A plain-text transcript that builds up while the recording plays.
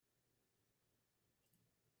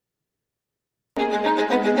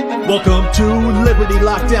Welcome to Liberty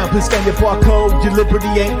Lockdown. Please scan your barcode. Your liberty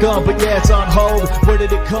ain't gone, but yeah, it's on hold. Where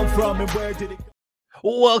did it come from and where did it go?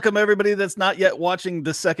 Welcome, everybody that's not yet watching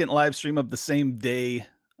the second live stream of the same day.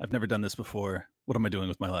 I've never done this before. What am I doing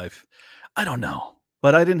with my life? I don't know.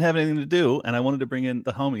 But I didn't have anything to do, and I wanted to bring in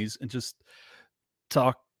the homies and just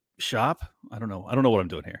talk shop. I don't know what I'm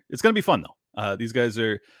doing here. It's going to be fun, though. These guys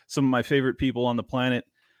are some of my favorite people on the planet,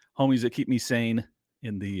 homies that keep me sane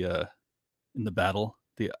in the battle,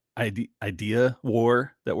 the idea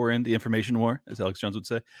war that we're in, the information war, as Alex Jones would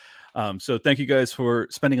say. So thank you guys for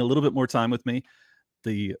spending a little bit more time with me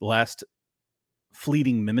the last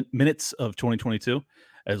fleeting minutes of 2022.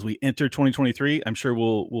 As we enter 2023, I'm sure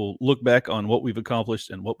we'll look back on what we've accomplished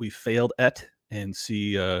and what we failed at and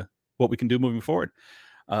see what we can do moving forward.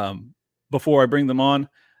 Before I bring them on,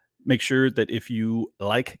 make sure that if you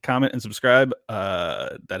like, comment, and subscribe,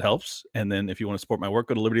 that helps. And then if you want to support my work,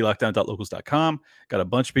 go to libertylockdown.locals.com. Got a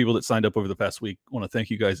bunch of people that signed up over the past week. Want to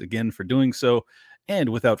thank you guys again for doing so. And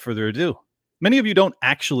without further ado, many of you don't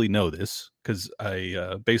actually know this because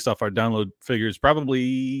I, based off our download figures,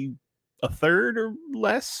 probably a third or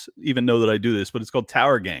less even know that I do this, but it's called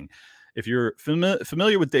Tower Gang. If you're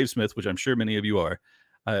familiar with Dave Smith, which I'm sure many of you are,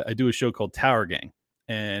 I do a show called Tower Gang,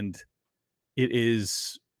 and it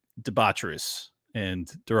is debaucherous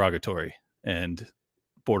and derogatory and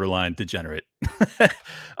borderline degenerate.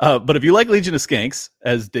 But if you like Legion of Skanks,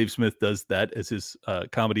 as Dave Smith does that as his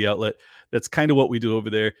comedy outlet, that's kind of what we do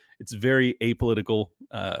over there. It's very apolitical.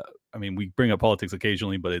 I mean, we bring up politics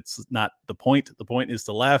occasionally, but it's not the point. The point is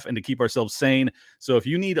to laugh and to keep ourselves sane. So if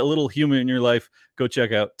you need a little humor in your life, go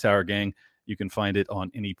check out Tower Gang. You can find it on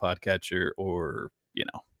any podcatcher or,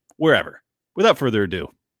 wherever. Without further ado,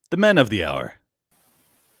 the men of the hour.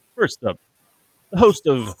 First up, the host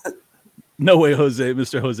of No Way Jose,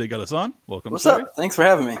 Mr. Jose Galazon. Welcome. What's up? Thanks for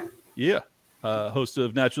having me. Yeah. Host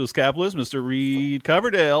of Naturalist Capitalist, Mr. Reed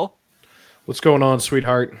Coverdale. What's going on,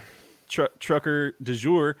 sweetheart? Trucker du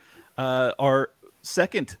jour. Our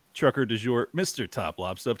second trucker du jour, Mr. Top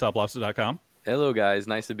Lobster of toplobster.com. Hello, guys.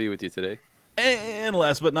 Nice to be with you today. And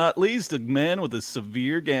last but not least, a man with a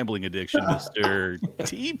severe gambling addiction, Mr.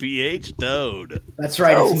 TPH Toad. That's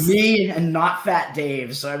right. It's me and not Fat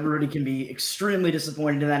Dave, so everybody can be extremely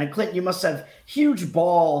disappointed in that. And Clint, you must have huge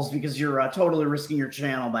balls because you're totally risking your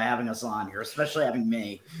channel by having us on here, especially having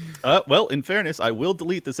me. Well, in fairness, I will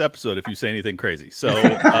delete this episode if you say anything crazy. So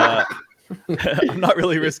I'm not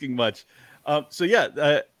really risking much. I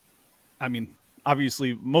mean,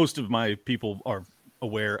 obviously, most of my people are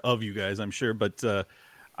aware of you guys, I'm sure, but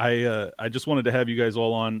I just wanted to have you guys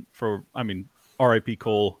all on for, R.I.P.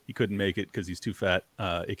 Cole. He couldn't make it because he's too fat,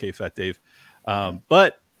 aka Fat Dave.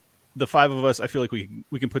 But the five of us, I feel like we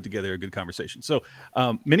can put together a good conversation. So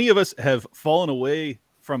many of us have fallen away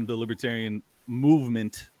from the libertarian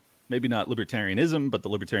movement, maybe not libertarianism, but the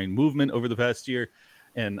libertarian movement over the past year.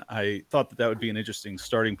 And I thought that would be an interesting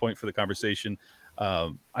starting point for the conversation.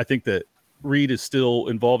 I think that Reed is still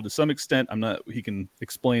involved to some extent. He can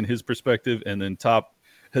explain his perspective, and then Top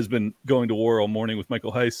has been going to war all morning with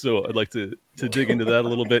Michael Heiss, so I'd like to dig into that a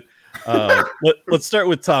little bit. Let's start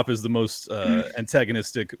with Top as the most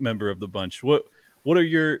antagonistic member of the bunch. What are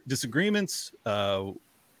your disagreements?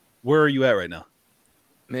 Where are you at right now?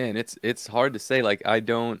 Man, it's hard to say. Like, I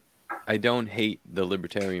don't hate the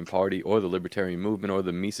Libertarian Party or the Libertarian Movement or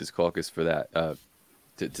the Mises Caucus for that,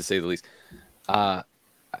 to say the least.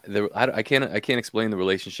 I can't explain the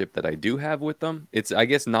relationship that I do have with them. It's, I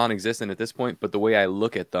guess, non-existent at this point, but the way I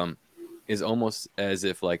look at them is almost as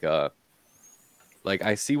if like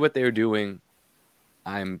I see what they're doing.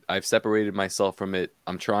 I've separated myself from it.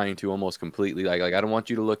 I'm trying to almost completely like I don't want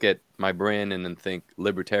you to look at my brand and then think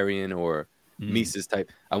libertarian or Mises type.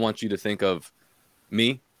 I want you to think of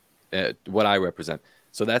me, what I represent.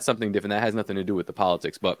 So that's something different. That has nothing to do with the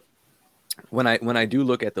politics. But when I do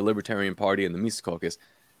look at the Libertarian Party and the Mises Caucus,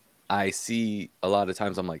 I see a lot of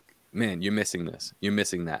times I'm like, man, you're missing this, you're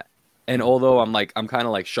missing that. And although I'm kind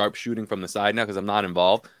of like sharpshooting from the side now because I'm not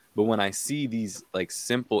involved, but when I see these like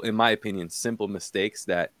simple, in my opinion, simple mistakes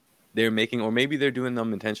that they're making, or maybe they're doing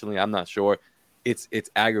them intentionally, I'm not sure. It's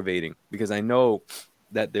aggravating because I know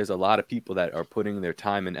that there's a lot of people that are putting their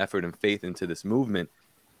time and effort and faith into this movement,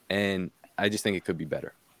 and I just think it could be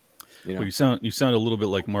better. Well, you sound a little bit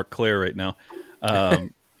like Mark Claire right now.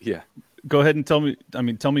 Yeah. Go ahead and tell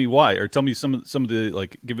me why, or tell me some of the,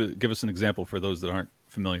 like, give us an example for those that aren't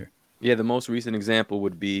familiar. Yeah, the most recent example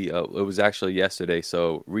would be, it was actually yesterday.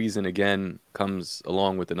 So Reason again comes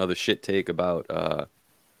along with another shit take about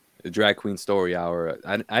the Drag Queen Story Hour.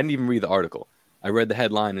 I didn't even read the article. I read the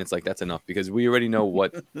headline and it's like, that's enough because we already know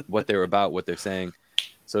what they're about, what they're saying.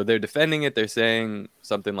 So they're defending it. They're saying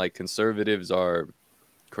something like conservatives are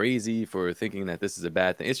crazy for thinking that this is a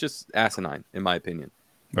bad thing. It's just asinine, in my opinion.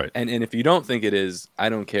 Right. And if you don't think it is, I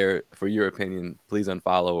don't care for your opinion. Please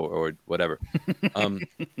unfollow or whatever.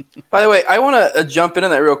 By the way, I want to jump into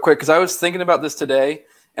that real quick because I was thinking about this today,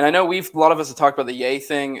 and I know a lot of us have talked about the Yay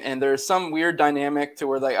thing, and there's some weird dynamic to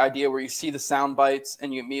where the idea where you see the sound bites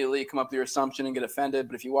and you immediately come up with your assumption and get offended,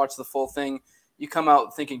 but if you watch the full thing, you come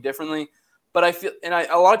out thinking differently. But I feel,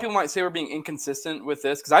 a lot of people might say we're being inconsistent with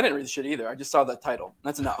this because I didn't read the shit either. I just saw that title.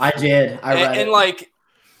 That's enough. I did. I read it.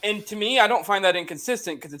 And to me, I don't find that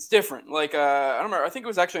inconsistent because it's different. Like, I don't remember. I think it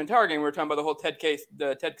was actually in Tower Game we were talking about the whole Ted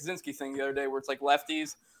Kaczynski thing the other day, where it's like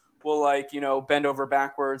lefties will bend over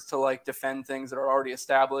backwards to defend things that are already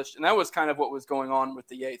established, and that was kind of what was going on with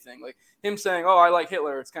the Yay thing. Like him saying, "Oh, I like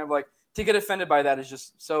Hitler." It's kind of like to get offended by that is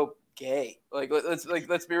just so gay.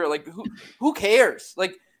 Let's be real. Like who cares?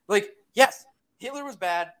 Like yes, Hitler was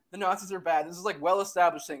bad. The Nazis are bad. This is well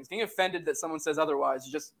established things. Getting offended that someone says otherwise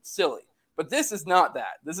is just silly. But this is not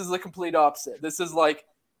that. This is the complete opposite. This is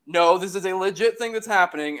no, this is a legit thing that's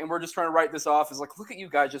happening, and we're just trying to write this off as look at you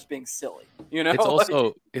guys just being silly.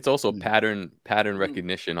 It's also pattern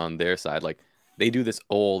recognition on their side. Like they do this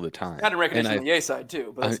all the time. Pattern recognition on the Yay side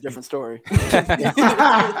too, but that's a different story.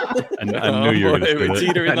 I knew you were going to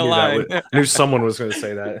teeter in the line. I knew someone was going to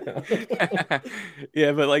say that.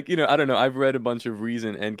 Yeah, but I don't know. I've read a bunch of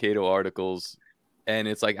Reason and Cato articles, and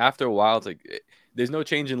it's after a while, it's there's no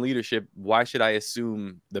change in leadership. Why should I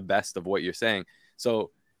assume the best of what you're saying?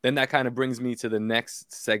 So then that kind of brings me to the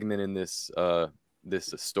next segment in this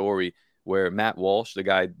story where Matt Walsh, the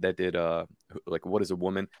guy that did What Is a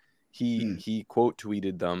Woman, he quote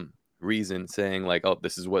tweeted them Reason saying oh,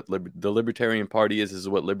 this is what the Libertarian Party is. This is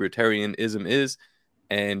what libertarianism is,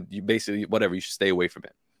 and you basically you should stay away from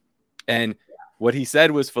it. And what he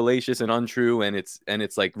said was fallacious and untrue, and it's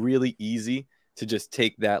really easy to just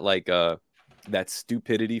take that that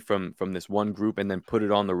stupidity from this one group and then put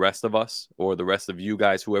it on the rest of us or the rest of you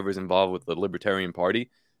guys, whoever's involved with the Libertarian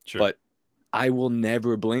Party. Sure. But I will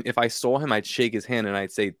never blame. If I saw him, I'd shake his hand and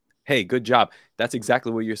I'd say, hey, good job. That's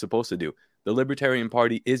exactly what you're supposed to do. The Libertarian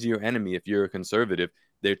Party is your enemy. If you're a conservative,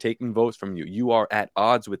 they're taking votes from you. You are at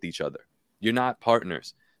odds with each other. You're not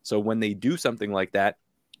partners. So when they do something like that,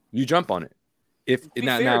 you jump on it. It's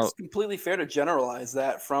completely fair to generalize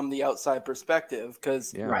that from the outside perspective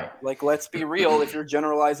because, let's be real. If you're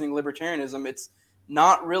generalizing libertarianism, it's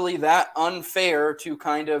not really that unfair to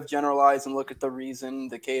kind of generalize and look at the Reason,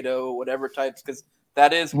 the Cato, whatever types, because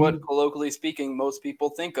that is what, colloquially speaking, most people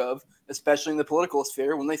think of, especially in the political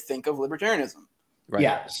sphere, when they think of libertarianism. Right.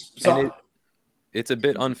 Yeah. So it's a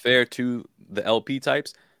bit unfair to the LP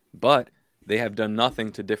types, but they have done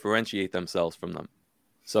nothing to differentiate themselves from them.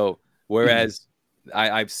 So whereas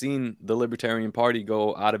I've seen the Libertarian Party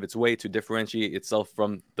go out of its way to differentiate itself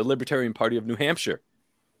from the Libertarian Party of New Hampshire,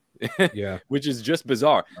 which is just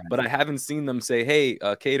bizarre. Right. But I haven't seen them say, hey,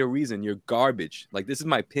 Cato Reason, you're garbage. This is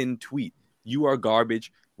my pinned tweet. You are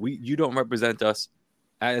garbage. You don't represent us.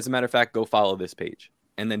 As a matter of fact, go follow this page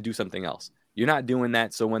and then do something else. You're not doing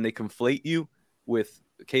that. So when they conflate you with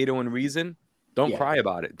Cato and Reason, don't cry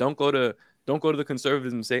about it. Don't go to the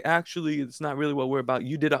conservatives and say, actually, it's not really what we're about.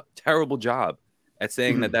 You did a terrible job at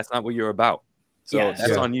saying that that's not what you're about. So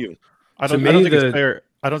that's on you. I don't think it's fair.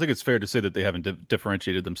 I don't think it's fair to say that they haven't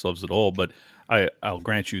differentiated themselves at all, but I'll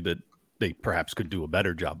grant you that they perhaps could do a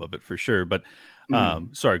better job of it for sure. But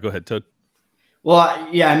sorry, go ahead, Toad. Well,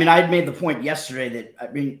 I'd made the point yesterday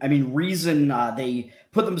that Reason, they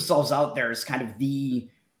put themselves out there as kind of the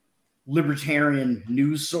libertarian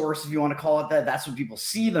news source, if you want to call it that. That's what people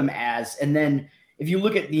see them as. And then if you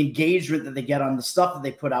look at the engagement that they get on the stuff that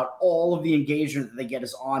they put out, all of the engagement that they get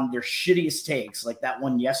is on their shittiest takes, like that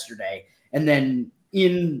one yesterday. And then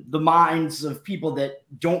in the minds of people that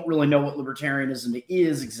don't really know what libertarianism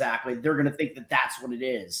is exactly, they're going to think that that's what it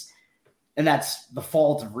is. And that's the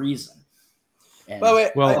fault of Reason. And,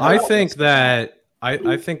 I think that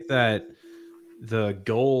the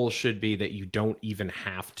goal should be that you don't even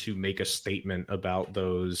have to make a statement about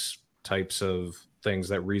those types of things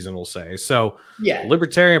that Reason will say. So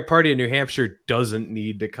Libertarian Party in New Hampshire doesn't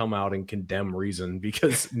need to come out and condemn Reason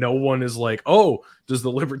because no one is like, oh, does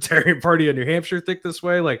the Libertarian Party in New Hampshire think this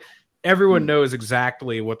way? Everyone knows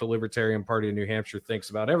exactly what the Libertarian Party in New Hampshire thinks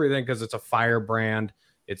about everything because it's a firebrand.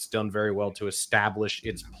 It's done very well to establish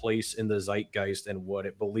its place in the zeitgeist and what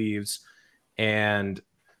it believes. And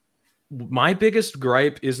my biggest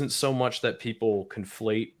gripe isn't so much that people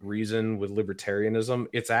conflate Reason with libertarianism.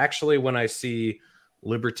 It's actually when I see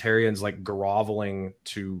libertarians groveling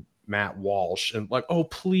to Matt Walsh and oh,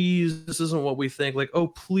 please, this isn't what we think. Oh,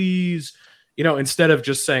 please, instead of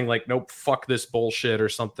just saying like, nope, fuck this bullshit or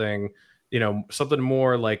something, something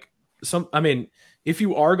more like if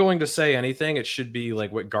you are going to say anything, it should be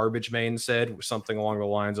like what Garbage Man said, something along the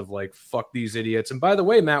lines of like, fuck these idiots. And by the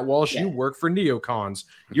way, Matt Walsh, you work for neocons.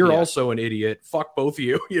 You're also an idiot. Fuck both of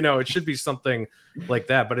you. It should be something like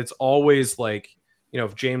that. But it's always like,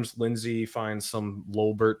 if James Lindsay finds some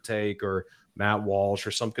Lolbert take or Matt Walsh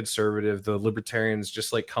or some conservative, the libertarians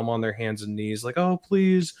just like come on their hands and knees like, oh,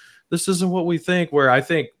 please, this isn't what we think. Where I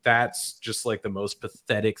think that's just like the most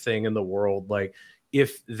pathetic thing in the world. Like,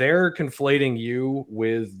 if they're conflating you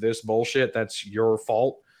with this bullshit, that's your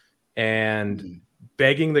fault. And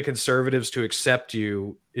begging the conservatives to accept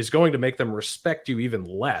you is going to make them respect you even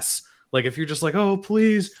less. Like, if you're just like, oh,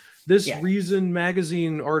 please, this Reason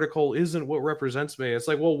magazine article isn't what represents me. It's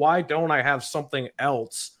like, well, why don't I have something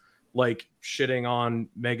else, like shitting on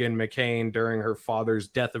Meghan McCain during her father's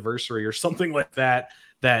death anniversary or something like that,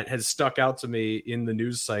 that has stuck out to me in the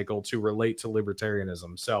news cycle to relate to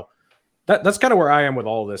libertarianism. So that's kind of where I am with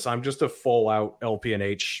all of this. I'm just a full out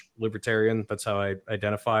LP&H libertarian. That's how I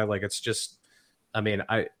identify. Like, it's just,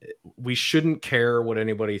 we shouldn't care what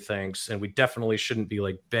anybody thinks. And we definitely shouldn't be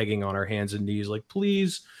like begging on our hands and knees, like,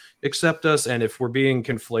 please accept us. And if we're being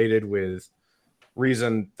conflated with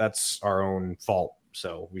Reason, that's our own fault.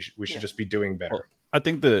 So we should just be doing better. Well, I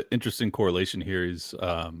think the interesting correlation here is,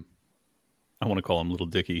 I want to call him Little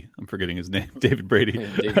Dicky. I'm forgetting his name. David Brady.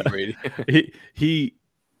 David Brady. he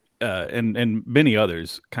and many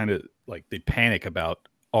others kind of like they panic about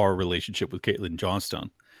our relationship with Caitlin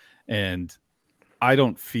Johnstone. And I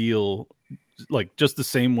don't feel like just the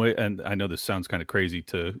same way. And I know this sounds kind of crazy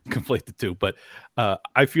to conflate the two, but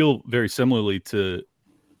I feel very similarly to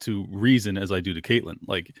Reason as I do to Caitlin.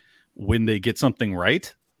 Like, when they get something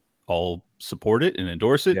right, I'll support it and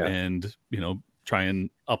endorse it and, try and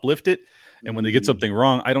uplift it. And when they get something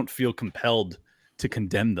wrong, I don't feel compelled to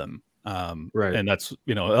condemn them. Right. And that's,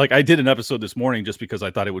 like I did an episode this morning just because I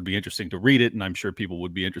thought it would be interesting to read it. And I'm sure people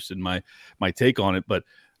would be interested in my take on it. But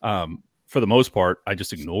for the most part, I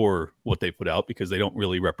just ignore what they put out because they don't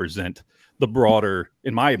really represent the broader,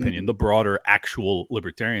 in my opinion, the broader actual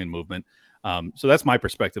libertarian movement. So that's my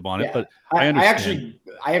perspective on it. But I understand.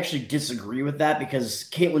 I actually disagree with that because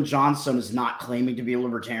Caitlin Johnstone is not claiming to be a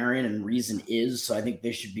libertarian and Reason is. So I think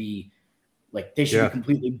they should be be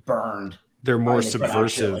completely burned. They're more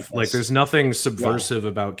subversive. Like there's nothing subversive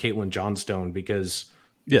about Caitlin Johnstone because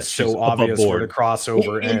it's so obvious where the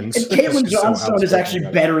crossover ends. And Caitlin Johnstone is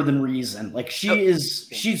actually better than Reason. Like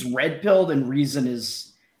she's red pilled and Reason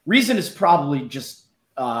is probably just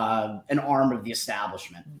an arm of the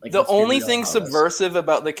establishment. Like, the only thing subversive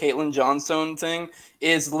about the Caitlin Johnstone thing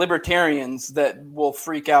is libertarians that will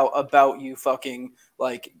freak out about you fucking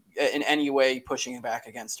like in any way pushing back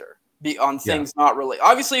against her. Be on things not really.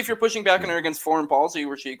 Obviously, if you're pushing back on her against foreign policy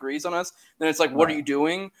where she agrees on us, then it's like, what are you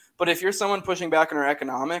doing? But if you're someone pushing back on her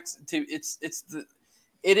economics,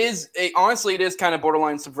 honestly, it is kind of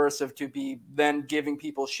borderline subversive to be then giving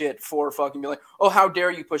people shit for fucking be like, oh, how dare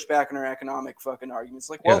you push back on her economic fucking arguments?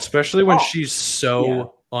 Like, well, especially when she's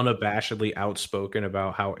so unabashedly outspoken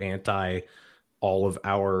about how anti all of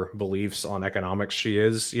our beliefs on economics she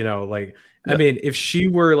is. I mean, if she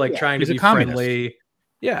were like trying to be friendly.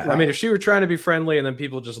 Yeah, right. I mean, if she were trying to be friendly and then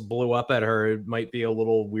people just blew up at her, it might be a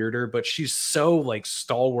little weirder. But she's so like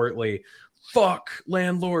stalwartly, fuck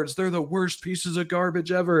landlords, they're the worst pieces of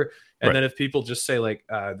garbage ever. And then if people just say like,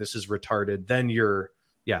 this is retarded, then you're,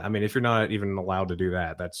 I mean, if you're not even allowed to do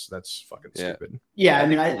that, that's fucking stupid. Yeah, I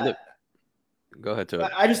mean, go ahead to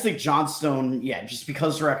it. I just think Johnstone, just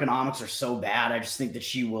because her economics are so bad, I just think that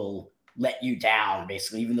she will let you down,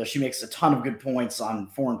 basically, even though she makes a ton of good points on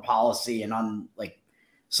foreign policy and on like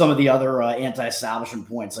some of the other anti-establishment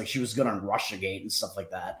points, like she was good on Russiagate and stuff like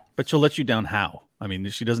that. But she'll let you down how? I mean,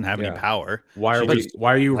 she doesn't have any power. Why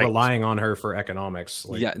are you relying on her for economics?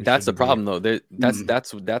 Like, that's the problem, though.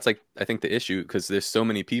 That's like I think the issue because there's so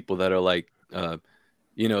many people that are like,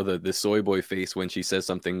 the soy boy face when she says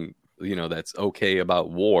something, that's okay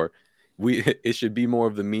about war. It should be more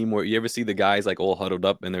of the meme where you ever see the guys like all huddled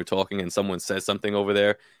up and they're talking and someone says something over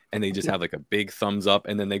there and they just have like a big thumbs up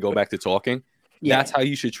and then they go back to talking. That's how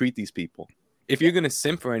you should treat these people. If you're going to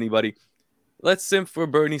simp for anybody, let's simp for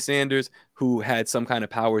Bernie Sanders, who had some kind of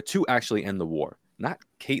power to actually end the war. Not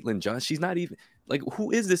Caitlin Johnstone. She's not even like, who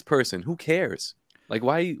is this person? Who cares? Like,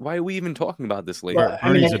 why are we even talking about this later? Well,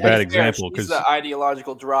 Bernie's a bad example because the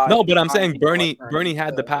ideological drive. No, but I'm saying Bernie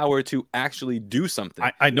had the power to actually do something.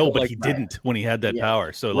 I know, but he didn't when he had that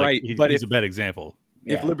power. So like, he's a bad example.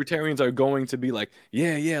 if libertarians are going to be like,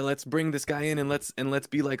 yeah, let's bring this guy in and let's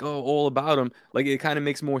be like, oh, all about him. Like, it kind of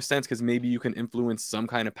makes more sense because maybe you can influence some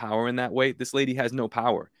kind of power in that way. This lady has no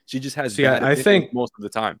power. She just has bad I think most of the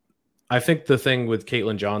time. I think the thing with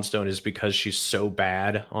Caitlin Johnstone is because she's so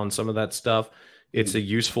bad on some of that stuff, it's a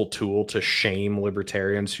useful tool to shame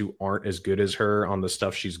libertarians who aren't as good as her on the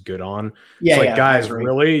stuff she's good on. Yeah, it's like, guys,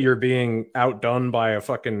 really? You're being outdone by a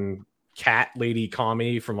fucking cat lady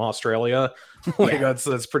commie from Australia? Like,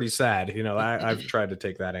 that's pretty sad. You know, I've tried to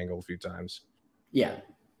take that angle a few times. Yeah.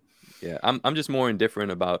 I'm just more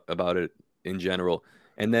indifferent about it in general.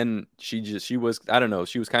 And then she was, I don't know,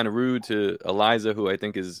 she was kind of rude to Eliza, who I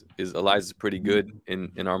think is Eliza's pretty good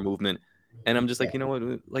in our movement. And I'm just like, you know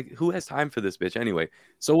what? Like, who has time for this bitch anyway?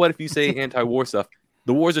 So what if you say anti-war stuff?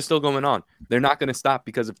 The wars are still going on. They're not going to stop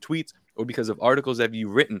because of tweets or because of articles that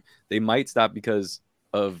you've written. They might stop because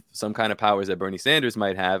of some kind of powers that Bernie Sanders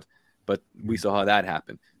might have, but we saw how that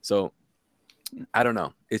happened. So I don't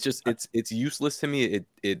know. It's just it's useless to me.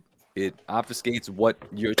 It obfuscates what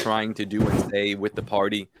you're trying to do and say with the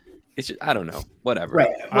party. It's just, I don't know. Whatever.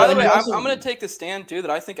 Right. By the way, I'm going to take the stand too that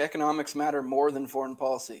I think economics matter more than foreign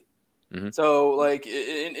policy. Mm-hmm. So, like,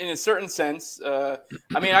 in a certain sense, I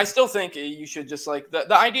mean, I still think you should just, like,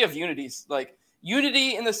 the idea of unities, like,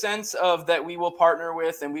 unity in the sense of that we will partner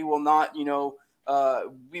with and we will not, you know,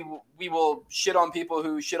 we will shit on people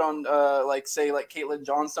who shit on, like, say, like Caitlin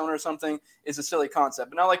Johnstone or something is a silly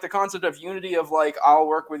concept. But now, like, the concept of unity of, like, I'll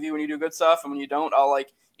work with you when you do good stuff, and when you don't, I'll,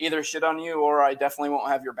 like, either shit on you or I definitely won't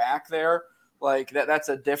have your back there. Like, that's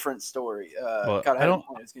a different story. Well,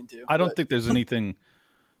 I don't think there's anything.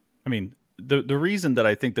 I mean, the reason that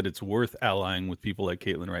I think that it's worth allying with people like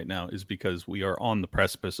Caitlin right now is because we are on the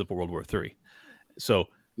precipice of World War III. So,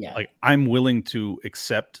 like, I'm willing to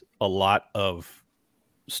accept a lot of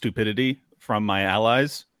stupidity from my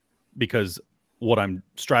allies because what I'm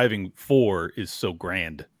striving for is so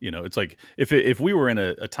grand. You know, it's like if we were in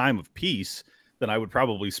a time of peace, then I would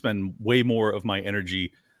probably spend way more of my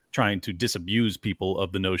energy trying to disabuse people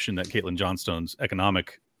of the notion that Caitlin Johnstone's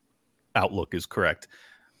economic outlook is correct.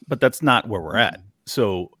 But that's not where we're at.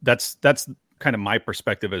 So that's kind of my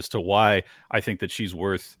perspective as to why I think that she's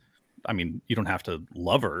worth. I mean, you don't have to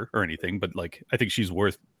love her or anything, but, like, I think she's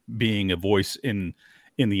worth being a voice in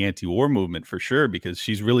the anti-war movement for sure because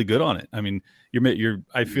she's really good on it. I mean,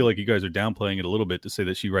 I feel like you guys are downplaying it a little bit to say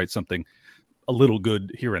that she writes something a little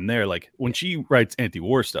good here and there. Like, when she writes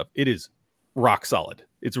anti-war stuff, it is rock solid.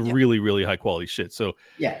 It's really, really high quality shit. So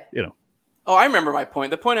you know. Oh, I remember my point.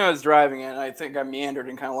 The point I was driving at, I think I meandered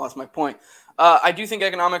and kind of lost my point. I do think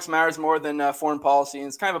economics matters more than foreign policy, and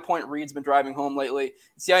it's kind of a point Reed's been driving home lately.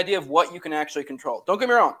 It's the idea of what you can actually control. Don't get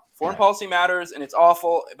me wrong. Foreign policy matters, and it's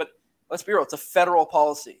awful, but let's be real. It's a federal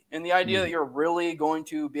policy, and the idea that you're really going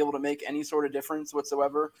to be able to make any sort of difference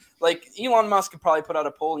whatsoever. Like, Elon Musk could probably put out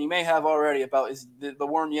a poll, and you may have already, about is the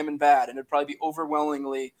war in Yemen bad, and it'd probably be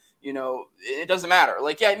overwhelmingly, you know, it doesn't matter.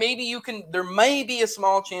 Like, yeah, maybe there may be a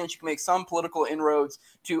small chance you can make some political inroads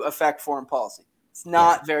to affect foreign policy. It's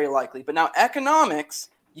not very likely. But now economics,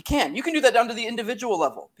 you can do that down to the individual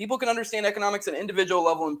level. People can understand economics at an individual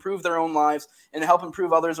level, improve their own lives, and help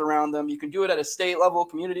improve others around them. You can do it at a state level,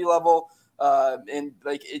 community level, and,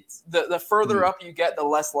 like, it's the further up you get, the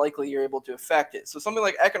less likely you're able to affect it. So something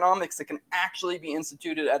like economics that can actually be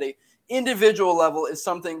instituted at a individual level is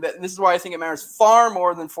something that, this is why I think it matters far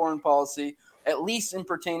more than foreign policy, at least in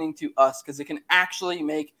pertaining to us, because it can actually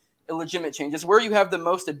make a legitimate change. It's where you have the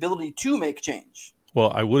most ability to make change.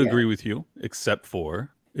 Well, I would agree with you, except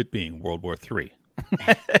for it being World War III.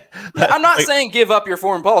 I'm not saying give up your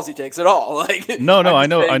foreign policy takes at all. Like, no, I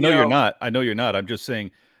know you're not. I know you're not. I'm just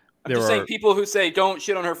saying. Saying people who say don't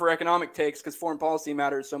shit on her for economic takes because foreign policy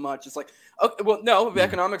matters so much. It's like, okay, well, no,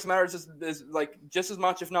 economics matters is like just as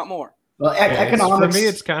much, if not more. Well, economics for me,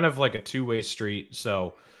 it's kind of like a two-way street.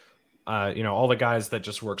 So, you know, all the guys that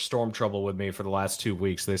just worked Storm Trouble with me for the last 2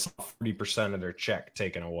 weeks, they saw 40% of their check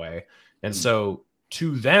taken away. And so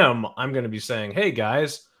to them, I'm going to be saying, hey,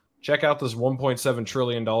 guys, check out this $1.7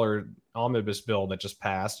 trillion omnibus bill that just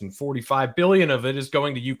passed, and $45 billion of it is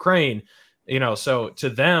going to Ukraine. You know, so to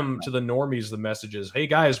them, to the normies, the message is, hey,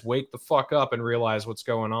 guys, wake the fuck up and realize what's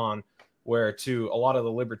going on. Where to a lot of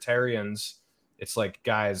the libertarians, it's like,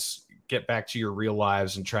 guys, get back to your real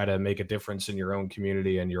lives and try to make a difference in your own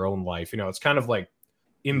community and your own life. You know, it's kind of like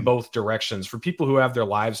in both directions. For people who have their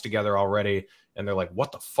lives together already and they're like,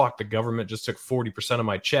 what the fuck? The government just took 40% of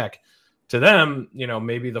my check. To them, you know,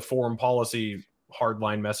 maybe the foreign policy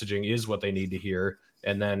hardline messaging is what they need to hear.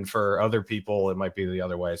 And then for other people, it might be the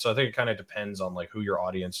other way. So I think it kind of depends on, like, who your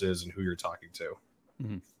audience is and who you're talking to.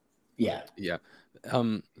 Mm-hmm. Yeah.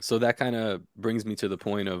 So that kind of brings me to the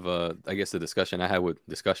point of I guess the discussion I had with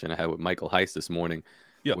Michael Heist this morning,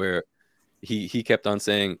 where he kept on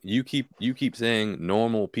saying, you keep saying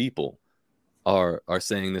normal people are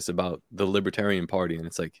saying this about the Libertarian Party, and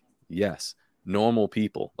it's like, yes, normal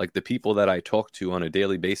people, like the people that I talk to on a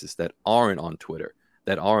daily basis that aren't on Twitter,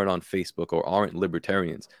 that aren't on Facebook, or aren't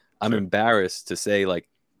libertarians. I'm embarrassed to say, like,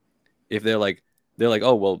 if they're like,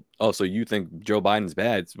 so you think Joe Biden's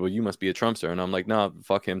bad? Well, you must be a Trumpster. And I'm like, no,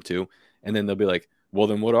 fuck him too. And then they'll be like, well,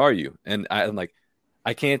 then what are you? And I'm like,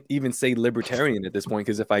 I can't even say libertarian at this point,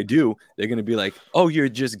 because if I do, they're going to be like, oh, you're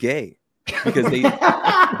just gay, because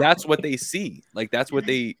that's what they see. Like, that's what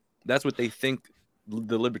they think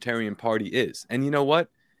the Libertarian Party is. And you know what?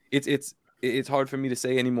 It's hard for me to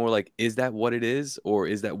say anymore. Like, is that what it is, or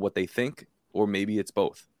is that what they think, or maybe it's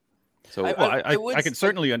both? So I can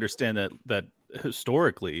certainly understand that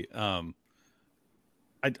historically.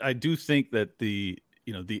 I do think that the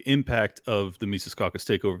impact of the Mises Caucus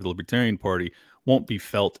takeover of the Libertarian Party won't be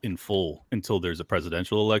felt in full until there's a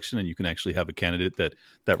presidential election and you can actually have a candidate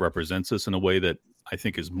that represents us in a way that I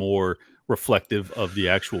think is more reflective of the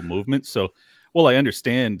actual movement. So, well, I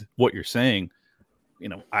understand what you're saying.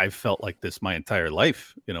 I've felt like this my entire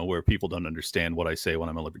life, where people don't understand what I say when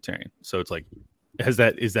I'm a libertarian. So it's like, is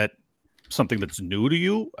that something that's new to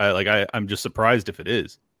you? I'm just surprised if it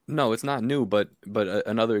is. No, it's not new, but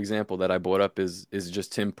another example that I brought up is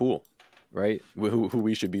just Tim Pool, right? Who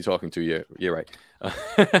we should be talking to. Yeah, you're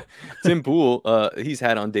right. Tim Pool, he's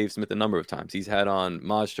had on Dave Smith a number of times. He's had on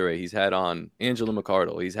Maj Toure. He's had on Angela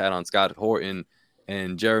McArdle. He's had on Scott Horton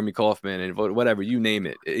and Jeremy Kaufman and whatever, you name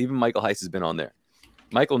it. Even Michael Heist has been on there.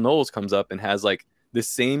 Michael Knowles comes up and has like the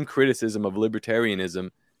same criticism of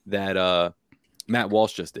libertarianism that Matt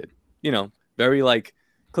Walsh just did. Very like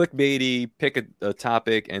clickbaity, pick a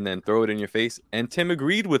topic and then throw it in your face. And Tim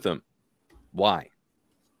agreed with him. Why?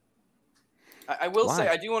 I will say,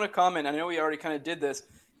 I do want to comment. I know we already kind of did this.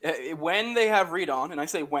 When they have Reed on, and I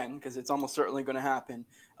say when because it's almost certainly going to happen,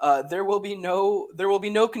 there will be no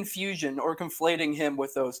confusion or conflating him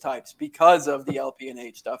with those types because of the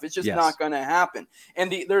LP&H stuff. It's just not going to happen.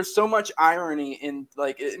 And there's so much irony in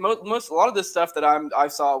like a lot of this stuff that I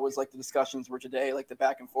saw was like the discussions were today, like the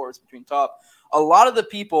back and forth between Top. A lot of the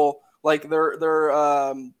people like they're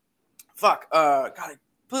God, I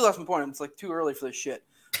completely lost my point. It's like too early for this shit.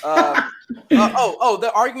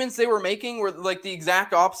 The arguments they were making were like the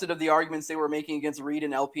exact opposite of the arguments they were making against Reed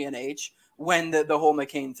and LP&H when the whole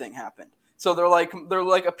McCain thing happened. So they're like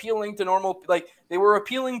appealing to normal, like they were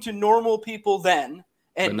appealing to normal people then,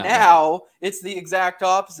 and now it's the exact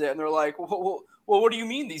opposite. And they're like, well, what do you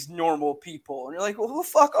mean these normal people? And you're like, well,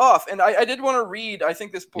 fuck off. And I did want to read. I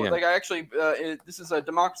think this point, this is a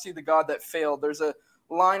Democracy, the God That Failed. There's a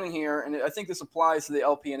line in here, and I think this applies to the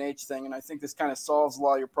LP&H thing, and I think this kind of solves a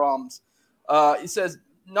lot of your problems. He says,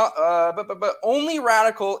 but only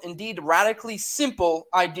radical, indeed radically simple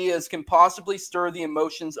ideas can possibly stir the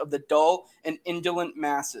emotions of the dull and indolent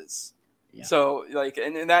masses. Yeah. So, like,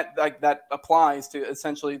 and that applies to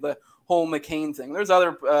essentially the whole McCain thing. There's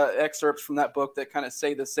other excerpts from that book that kind of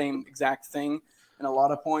say the same exact thing in a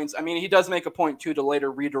lot of points. I mean, he does make a point too to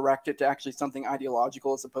later redirect it to actually something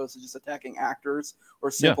ideological as opposed to just attacking actors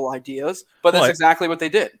or simple ideas. But that's exactly what they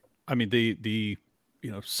did. I mean, the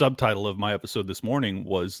subtitle of my episode this morning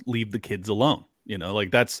was "Leave the Kids Alone."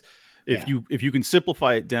 Like that's if you can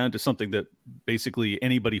simplify it down to something that basically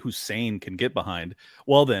anybody who's sane can get behind.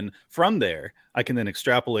 Well, then from there, I can then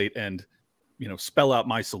extrapolate and spell out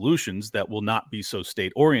my solutions that will not be so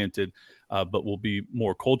state oriented, but will be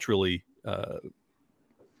more culturally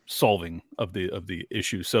solving of the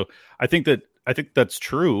issue. So I think that's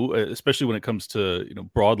true, especially when it comes to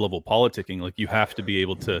broad level politicking. Like you have to be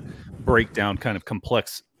able to break down kind of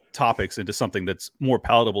complex topics into something that's more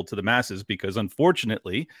palatable to the masses, because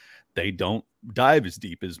unfortunately they don't dive as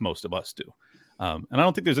deep as most of us do. And I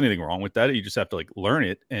don't think there's anything wrong with that. You just have to like learn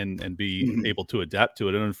it and be able to adapt to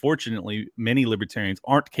it. And unfortunately, many libertarians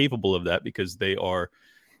aren't capable of that because they are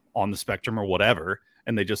on the spectrum or whatever.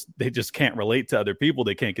 And they just can't relate to other people.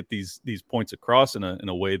 They can't get these points across in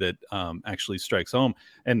a way that actually strikes home.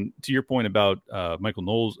 And to your point about Michael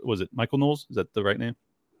Knowles, was it Michael Knowles? Is that the right name?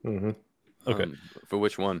 Mm-hmm. Okay. For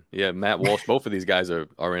which one? Yeah, Matt Walsh. Both of these guys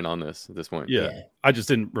are in on this at this point. Yeah. I just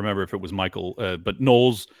didn't remember if it was Michael, but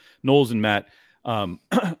Knowles and Matt. I'm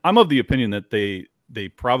of the opinion that they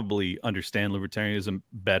probably understand libertarianism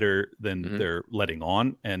better than they're letting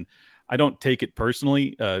on, and I don't take it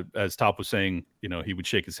personally. As Top was saying, he would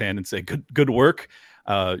shake his hand and say, good work.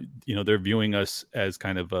 They're viewing us as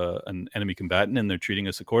kind of an enemy combatant and they're treating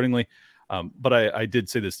us accordingly. But I did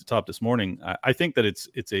say this at the top this morning. I think that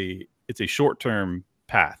it's a short-term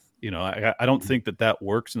path. I don't think that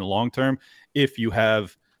works in the long term if you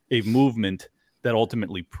have a movement that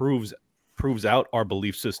ultimately proves out our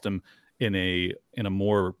belief system in a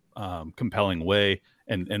more compelling way,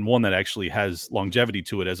 and one that actually has longevity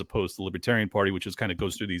to it, as opposed to the Libertarian Party, which just kind of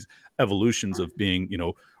goes through these evolutions of being,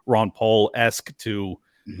 Ron Paul-esque to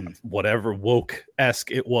whatever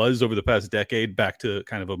woke-esque it was over the past decade, back to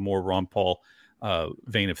kind of a more Ron Paul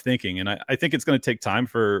vein of thinking. And I think it's going to take time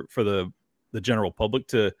for the general public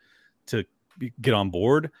to get on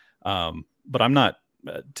board. But I'm not.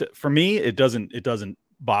 For me, it doesn't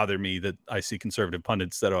bother me that I see conservative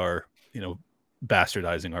pundits that are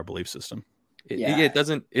bastardizing our belief system. It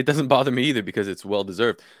doesn't bother me either, because it's well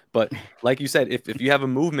deserved. But like you said, if you have a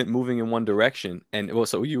movement moving in one direction, and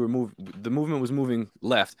the movement was moving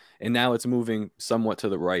left, and now it's moving somewhat to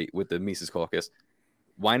the right with the Mises Caucus,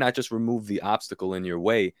 why not just remove the obstacle in your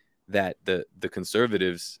way that the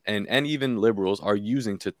conservatives and even liberals are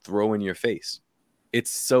using to throw in your face?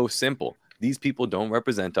 It's so simple. These people don't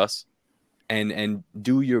represent us, and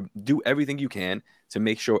do everything you can to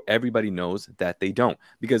make sure everybody knows that they don't.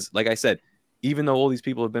 Because like I said, even though all these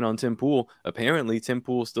people have been on Tim Pool, apparently Tim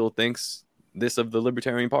Pool still thinks this of the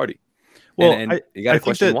Libertarian Party. Well, and you got to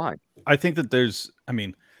question why. I think that there's,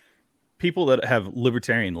 people that have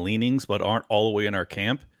libertarian leanings but aren't all the way in our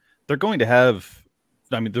camp, they're going to have,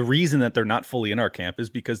 the reason that they're not fully in our camp is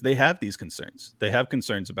because they have these concerns. They have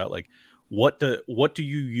concerns about, like, what do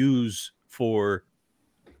you use for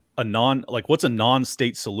what's a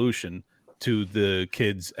non-state solution to the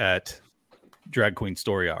kids at Drag Queen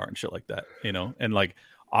Story Hour and shit like that, and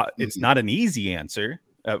it's not an easy answer.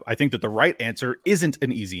 I think that the right answer isn't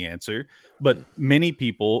an easy answer, but many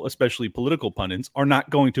people, especially political pundits, are not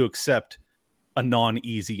going to accept a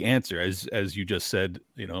non-easy answer, as you just said.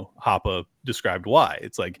 Hoppe described why.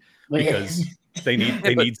 It's like, because they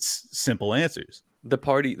need simple answers. The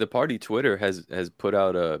party Twitter has put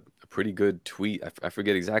out a pretty good tweet. I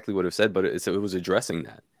forget exactly what it said, but it was addressing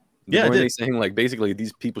that. Weren't they saying, like, basically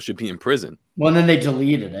these people should be in prison? Well, and then they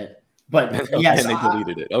deleted it. But yes, and they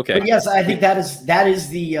deleted it. Okay. But yes, I think that is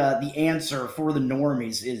the answer for the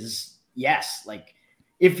normies is yes. Like,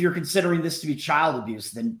 if you're considering this to be child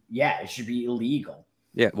abuse, then it should be illegal.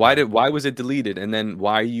 Yeah. Why was it deleted? And then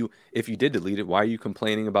if you did delete it, why are you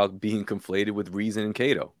complaining about being conflated with Reason and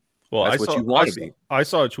Cato? Well, that's what you want to be. I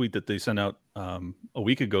saw a tweet that they sent out a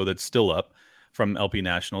week ago that's still up from LP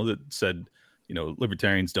National that said,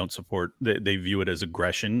 libertarians don't support, they view it as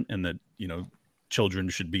aggression, and that, children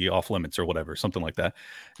should be off limits or whatever, something like that.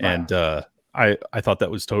 Wow. And I thought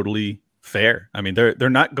that was totally fair. They're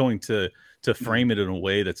not going to frame it in a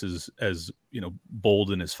way that's as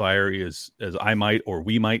bold and as fiery as I might or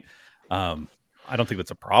we might. I don't think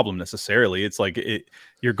that's a problem necessarily. It's like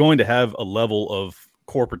you're going to have a level of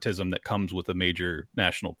corporatism that comes with a major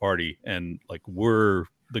national party, and like we're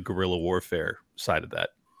the guerrilla warfare side of that.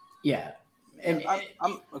 Yeah. And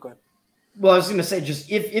okay. Well, I was going to say, just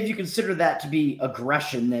if you consider that to be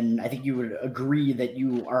aggression, then I think you would agree that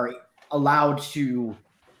you are allowed to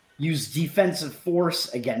use defensive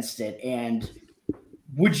force against it. And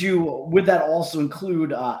would that also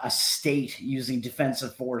include a state using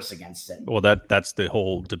defensive force against it? Well, that's the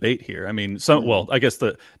whole debate here. Well, I guess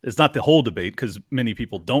it's not the whole debate, because many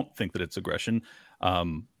people don't think that it's aggression.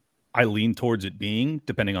 I lean towards it being,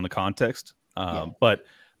 depending on the context. But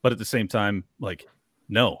at the same time, like,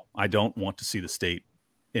 no, I don't want to see the state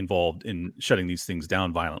involved in shutting these things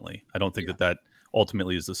down violently. I don't think that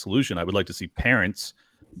ultimately is the solution. I would like to see parents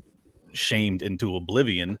shamed into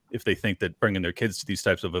oblivion if they think that bringing their kids to these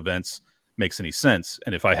types of events makes any sense.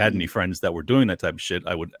 And if I had any friends that were doing that type of shit,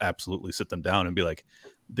 I would absolutely sit them down and be like,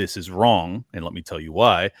 this is wrong, and let me tell you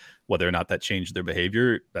why. Whether or not that changed their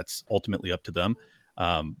behavior, that's ultimately up to them.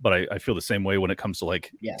 But I feel the same way when it comes to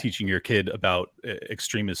teaching your kid about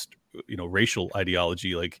extremist, racial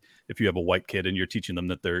ideology. Like, if you have a white kid and you're teaching them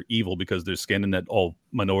that they're evil because they're skin and that all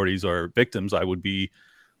minorities are victims, I would be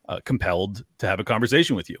compelled to have a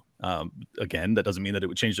conversation with you. Again, that doesn't mean that it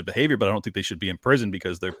would change their behavior, but I don't think they should be in prison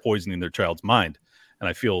because they're poisoning their child's mind. And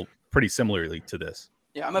I feel pretty similarly to this.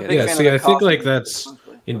 Yeah, I'm a big fan of I think like that's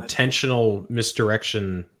intentional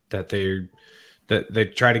misdirection that they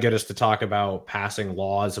try to get us to talk about passing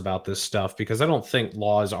laws about this stuff, because I don't think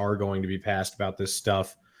laws are going to be passed about this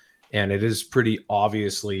stuff. And it is pretty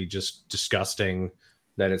obviously just disgusting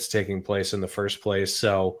that it's taking place in the first place.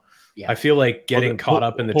 So I feel like getting caught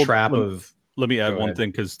up in the trap of... Let me add one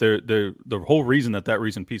thing, because the whole reason that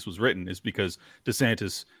Reason piece was written is because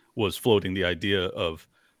DeSantis was floating the idea of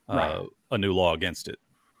a new law against it.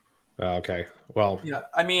 Okay. Well, yeah.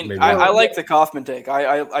 I mean, I like the Kaufman take.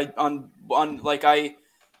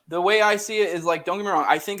 The way I see it is like, don't get me wrong.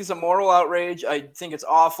 I think it's a moral outrage. I think it's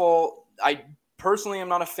awful. I personally am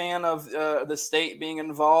not a fan of the state being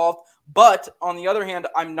involved. But on the other hand,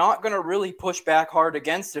 I'm not going to really push back hard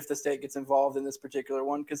against if the state gets involved in this particular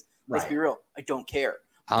one because let's be real, I don't care.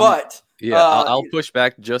 But I'll push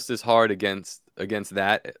back just as hard against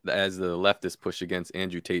that as the leftists push against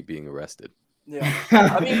Andrew Tate being arrested. Yeah,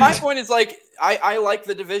 I mean, my point is like I like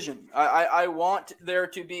the division. I want there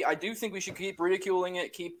to be. I do think we should keep ridiculing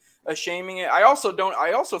it, keep shaming it. I also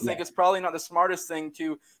think it's probably not the smartest thing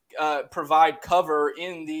to provide cover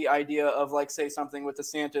in the idea of like say something with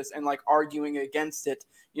DeSantis and like arguing against it.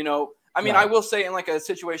 You know, I mean, I will say in like a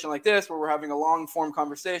situation like this where we're having a long form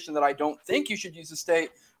conversation that I don't think you should use the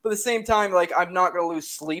state. But at the same time, like I'm not going to lose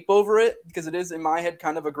sleep over it because it is in my head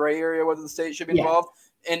kind of a gray area whether the state should be involved.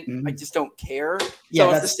 And I just don't care.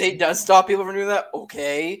 So if the state does stop people from doing that,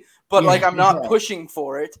 okay. But like I'm not pushing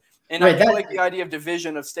for it. And I feel like the idea of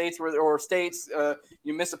division of states or states,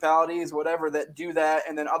 municipalities, whatever that do that,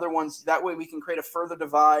 and then other ones. That way we can create a further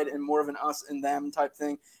divide and more of an us and them type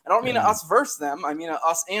thing. I don't mean us versus them. I mean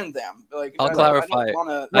us and them. Like I'll clarify.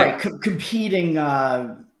 Competing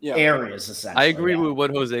areas essentially. I agree with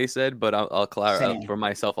what Jose said, but I'll clarify for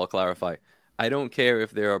myself. I'll clarify. I don't care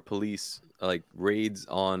if there are police like raids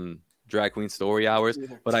on drag queen story hours,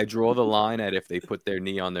 but I draw the line at if they put their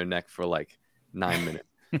knee on their neck for like 9 minutes.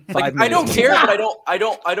 Like, I don't care, but I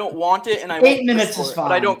don't want it, and 8 minutes is fine.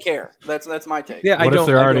 But I don't care. That's my take. Yeah, what if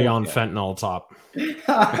they're already on fentanyl top?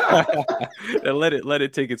 let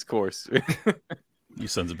it take its course. You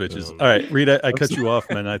sons of bitches! All right, Reed, I cut you off,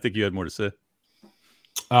 man. I think you had more to say.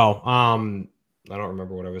 Oh, I don't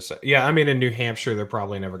remember what I was saying. Yeah, I mean, in New Hampshire, they're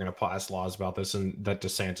probably never going to pass laws about this, and that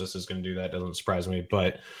DeSantis is going to do that doesn't surprise me.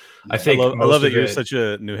 But I think I love that you're such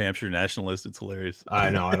a New Hampshire nationalist. It's hilarious. I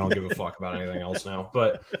know. I don't give a fuck about anything else now.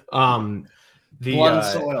 But the blood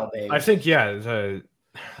soil, baby. I think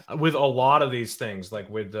with a lot of these things, like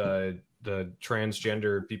with the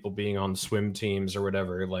transgender people being on swim teams or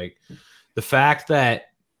whatever, like the fact that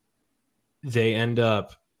they end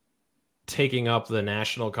up taking up the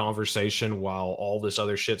national conversation while all this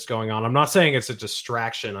other shit's going on. I'm not saying it's a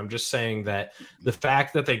distraction. I'm just saying that the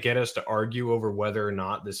fact that they get us to argue over whether or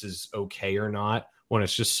not this is okay or not, when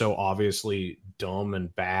it's just so obviously dumb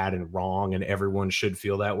and bad and wrong and everyone should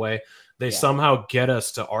feel that way, they somehow get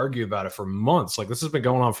us to argue about it for months. Like this has been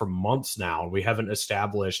going on for months now. We haven't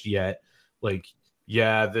established yet, like,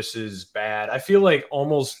 yeah, this is bad. I feel like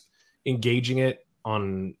almost engaging it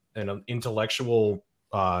on an intellectual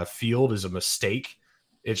field is a mistake.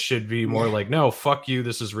 It should be more like, no, fuck you,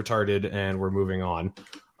 this is retarded and we're moving on.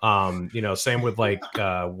 Same with like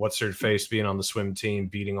what's her face being on the swim team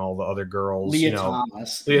beating all the other girls. Leah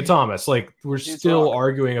Thomas. Like we're still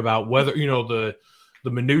arguing about whether the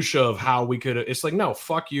minutia of how we could. It's like, no,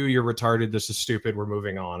 fuck you, you're retarded, this is stupid, we're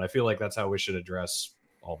moving on. I feel like that's how we should address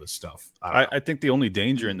all this stuff. I think the only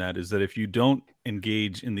danger in that is that if you don't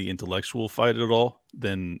engage in the intellectual fight at all,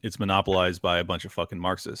 then it's monopolized by a bunch of fucking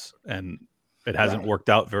Marxists, and it hasn't worked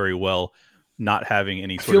out very well. Not having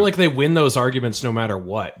any. I feel like they win those arguments no matter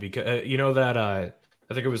what, because I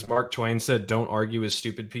think it was Mark Twain said, "Don't argue with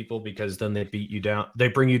stupid people because then they beat you down. They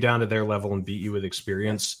bring you down to their level and beat you with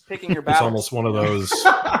experience." Picking your battles. It's almost one of those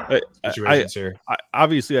situations here.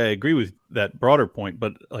 Obviously, I agree with that broader point,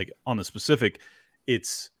 but like on the specific.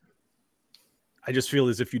 I just feel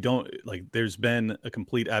as if you don't like there's been a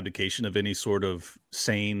complete abdication of any sort of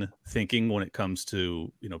sane thinking when it comes to,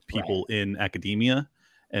 people in academia.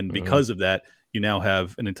 And because of that, you now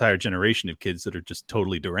have an entire generation of kids that are just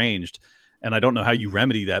totally deranged. And I don't know how you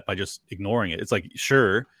remedy that by just ignoring it. It's like,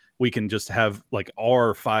 sure, we can just have like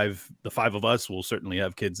the five of us will certainly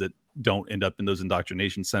have kids that don't end up in those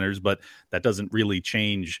indoctrination centers, but that doesn't really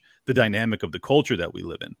change the dynamic of the culture that we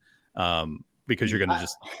live in. Because you're going to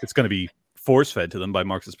it's going to be force fed to them by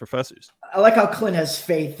Marxist professors. I like how Clint has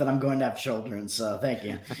faith that I'm going to have children. So thank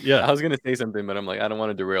you. Yeah. I was going to say something, but I'm like, I don't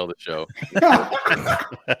want to derail the show.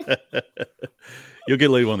 You'll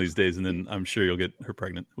get laid one of these days, and then I'm sure you'll get her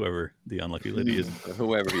pregnant, whoever the unlucky lady is.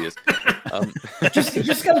 Whoever he is.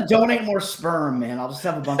 Just got to donate more sperm, man. I'll just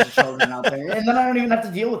have a bunch of children out there, and then I don't even have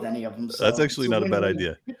to deal with any of them. So that's actually not a bad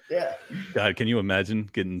idea. Yeah. God, can you imagine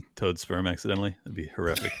getting towed sperm accidentally? That'd be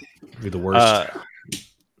horrific. It'd be the worst.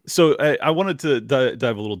 So I wanted to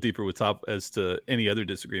dive a little deeper with Top as to any other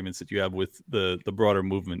disagreements that you have with the broader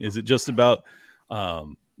movement. Is it just about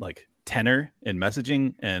like tenor and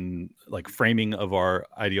messaging and like framing of our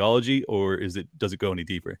ideology, or does it go any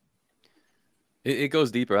deeper? It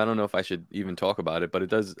goes deeper. I don't know if I should even talk about it, but it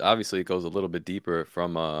does. Obviously, it goes a little bit deeper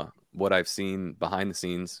from what I've seen behind the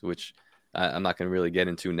scenes, which I'm not going to really get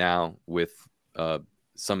into now with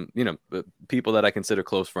some, people that I consider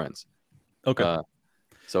close friends. Okay.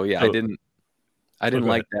 So yeah, So- I didn't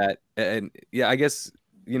like that, and yeah, I guess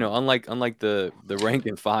unlike the rank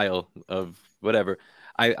and file of whatever,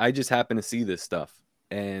 I just happen to see this stuff,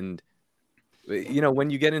 and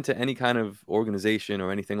when you get into any kind of organization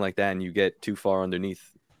or anything like that, and you get too far underneath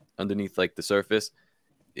like the surface,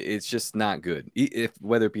 it's just not good. If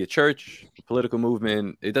whether it be a church, a political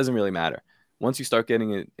movement, it doesn't really matter. Once you start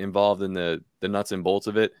getting involved in the nuts and bolts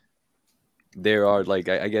of it, there are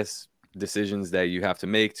I guess decisions that you have to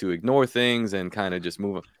make to ignore things and kind of just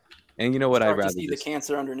move on. And you know what? I'd rather see the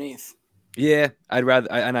cancer underneath. Yeah, I'd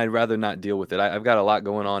rather not deal with it. I've got a lot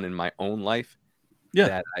going on in my own life. Yeah.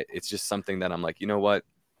 That it's just something that I'm like, you know what?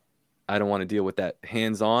 I don't want to deal with that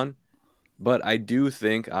hands-on. But I do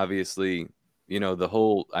think, obviously, the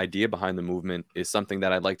whole idea behind the movement is something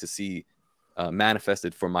that I'd like to see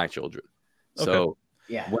manifested for my children. Okay. So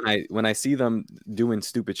Yeah. when I see them doing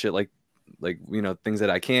stupid shit like things that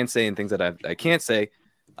I can say and things that I can't say,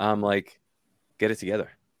 I'm like, get it together.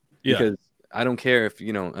 Yeah. Because I don't care if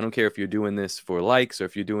you're doing this for likes or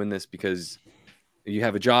if you're doing this because you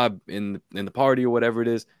have a job in the party or whatever it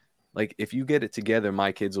is. Like, if you get it together,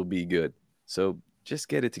 my kids will be good. So just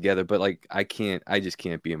get it together. But I just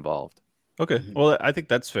can't be involved. Okay. Well, I think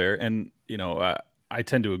that's fair. And, I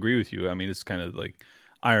tend to agree with you. I mean, it's kind of like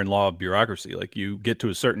iron law of bureaucracy. Like, you get to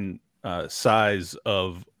a certain size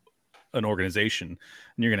of an organization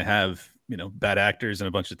and you're going to have, bad actors and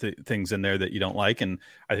a bunch of things in there that you don't like. And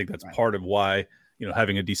I think that's part of why,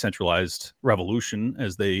 having a decentralized revolution,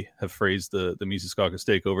 as they have phrased the Mises Caucus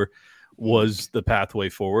takeover, was the pathway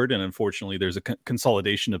forward. And unfortunately, there's a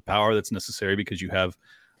consolidation of power that's necessary because you have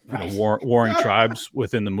warring tribes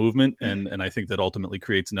within the movement. And I think that ultimately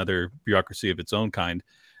creates another bureaucracy of its own kind.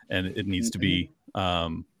 And it needs to be,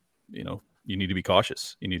 you need to be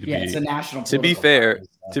cautious. You need to be. It's a national. To be fair,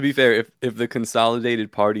 if the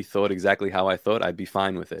Consolidated Party thought exactly how I thought, I'd be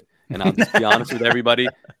fine with it. And I'll just be honest with everybody.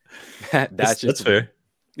 That's fair.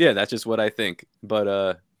 Yeah, that's just what I think.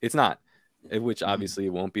 But it's not. Which obviously it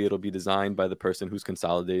won't be. It'll be designed by the person who's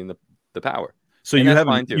consolidating the power. So and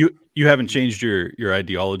you haven't changed your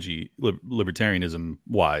ideology libertarianism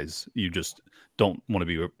wise. You just don't want to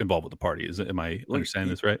be involved with the party. Am I understanding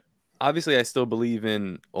this right? Obviously, I still believe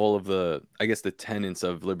in all of the tenets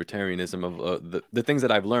of libertarianism, of the things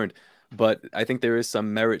that I've learned. But I think there is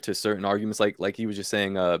some merit to certain arguments, like he was just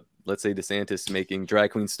saying. Let's say DeSantis making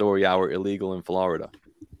Drag Queen Story Hour illegal in Florida.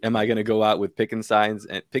 Am I going to go out with picket signs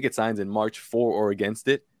and march for or against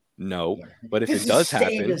it? No. But if it does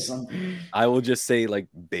happen, I will just say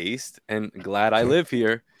based and glad I live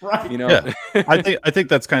here. Right. Yeah. I think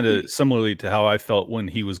that's kind of similarly to how I felt when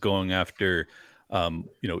he was going after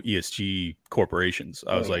ESG corporations.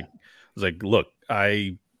 I was like, look,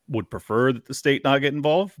 I would prefer that the state not get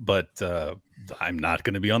involved, but I'm not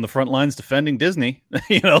going to be on the front lines defending Disney.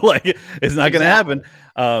 It's not going to happen.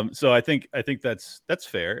 So I think that's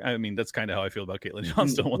fair. I mean, that's kind of how I feel about Caitlin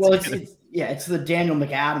Johnstone. It's the Daniel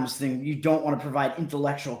McAdams thing. You don't want to provide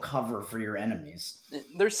intellectual cover for your enemies.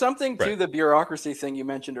 There's something to the bureaucracy thing you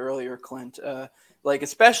mentioned earlier, Clint.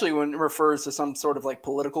 Especially when it refers to some sort of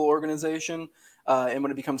political organization. And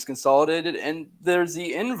when it becomes consolidated, and there's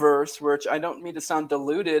the inverse, which I don't mean to sound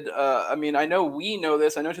diluted. I mean, I know we know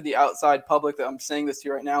this. I know to the outside public that I'm saying this to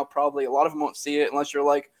you right now, probably a lot of them won't see it unless you're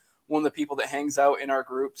one of the people that hangs out in our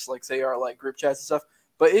groups, say our group chats and stuff.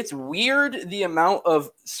 But it's weird the amount of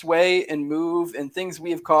sway and move and things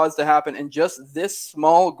we have caused to happen in just this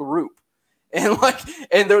small group. And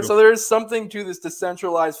so there's something to this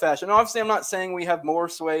decentralized fashion. And obviously, I'm not saying we have more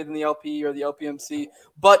sway than the LP or the LPMC,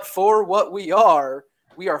 but for what we are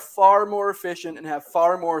far more efficient and have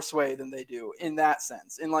far more sway than they do in that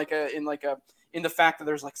sense. In the fact that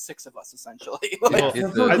there's 6 of us essentially. I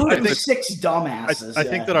think 6 dumbasses. I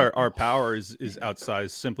think that our power is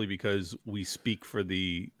outsized simply because we speak for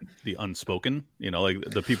the unspoken.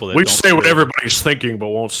 The people that we say what everybody's thinking, but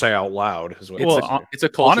won't say out loud. It's a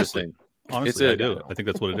culture thing. Honestly, I do. I think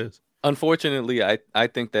that's what it is. Unfortunately, I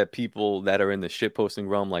think that people that are in the shitposting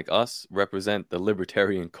realm like us represent the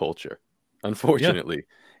libertarian culture. Unfortunately,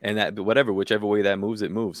 and that whichever way that moves,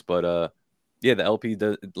 it moves. But the LP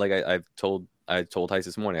does. I told Heist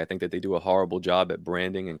this morning. I think that they do a horrible job at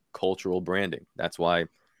branding and cultural branding. That's why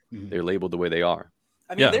they're labeled the way they are.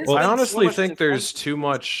 I mean, I honestly think there's too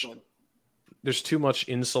much. There's too much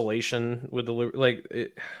insulation with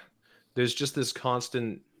the there's just this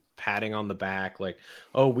constant patting on the back, like,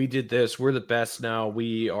 oh, we did this, we're the best now,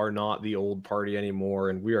 we are not the old party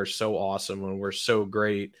anymore, and we are so awesome and we're so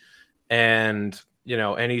great. And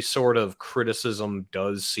any sort of criticism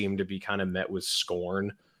does seem to be kind of met with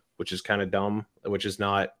scorn, which is kind of dumb, which is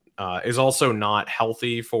not is also not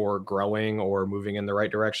healthy for growing or moving in the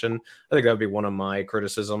right direction. I think that would be one of my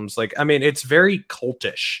criticisms. Like, I mean, it's very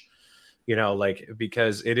cultish,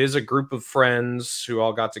 because it is a group of friends who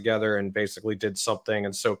all got together and basically did something.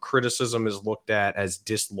 And so criticism is looked at as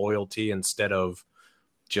disloyalty instead of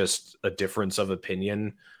just a difference of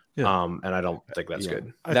opinion. Yeah. And I don't think that's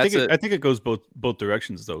good. I think it goes both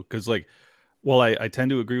directions, though, because while I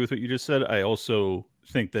tend to agree with what you just said, I also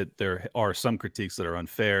think that there are some critiques that are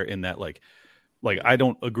unfair in that, like I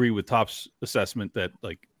don't agree with Top's assessment that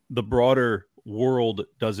the broader world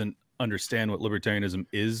doesn't understand what libertarianism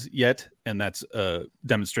is yet, and that's a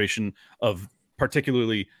demonstration of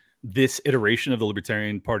particularly this iteration of the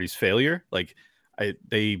Libertarian Party's failure.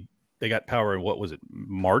 They got power in, what was it,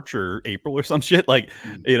 March or April or some shit?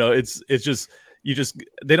 It's just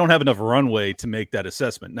they don't have enough runway to make that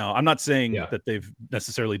assessment. Now, I'm not saying that they've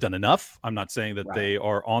necessarily done enough. I'm not saying that they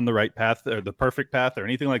are on the right path or the perfect path or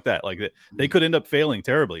anything like that. They could end up failing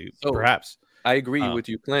terribly, perhaps. I agree with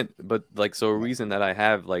you, Clint. But a reason that I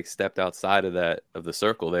have stepped outside of the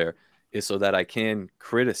circle there is so that I can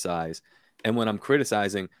criticize. And when I'm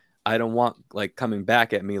criticizing, I don't want coming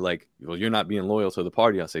back at me well, you're not being loyal to the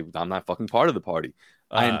party. I'll say, I'm not fucking part of the party.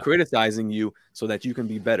 I am criticizing you so that you can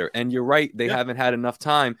be better. And you're right, they haven't had enough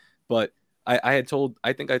time. But I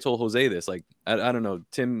think I told Jose this. I don't know,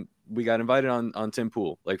 Tim. We got invited on Tim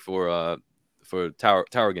Pool for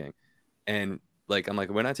Tower Gang, and I'm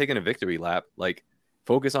we're not taking a victory lap.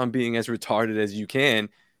 Focus on being as retarded as you can.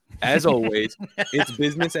 As always, it's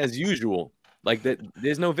business as usual. That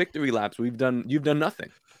there's no victory laps. You've done nothing.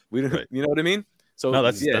 We don't, right. You know what I mean? So no,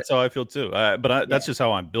 that's how I feel too. That's just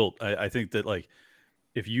how I'm built. I think that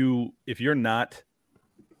if you don't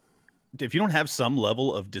have some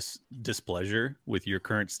level of displeasure with your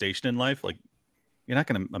current station in life, you're not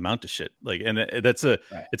going to amount to shit. And it's a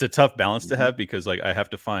tough balance to have, because I have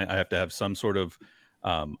to have some sort of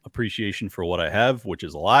appreciation for what I have, which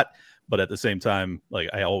is a lot, but at the same time,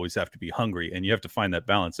 I always have to be hungry, and you have to find that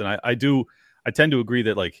balance. And I tend to agree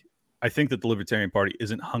that I think that the Libertarian Party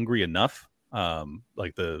isn't hungry enough.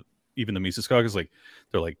 Even the Mises Caucus, they're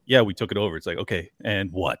yeah, we took it over. It's okay,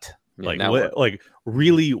 and what?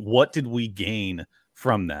 Really, what did we gain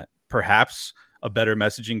from that? Perhaps a better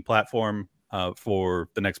messaging platform for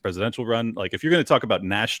the next presidential run. If you're going to talk about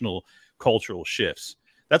national cultural shifts,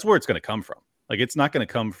 that's where it's going to come from. It's not going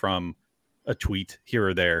to come from a tweet here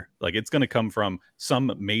or there. It's going to come from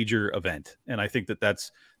some major event. And I think that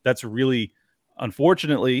that's really,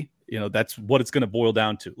 unfortunately, that's what it's going to boil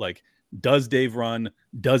down to. Does Dave run?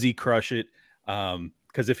 Does he crush it?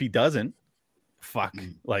 Because if he doesn't,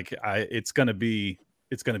 it's going to be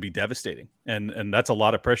devastating. And that's a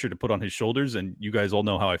lot of pressure to put on his shoulders. And you guys all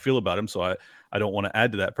know how I feel about him, so I don't want to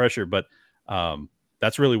add to that pressure. But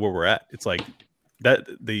that's really where we're at. It's that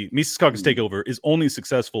the Mises Caucus takeover is only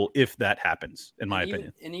successful if that happens, in my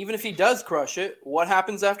opinion. And even if he does crush it, what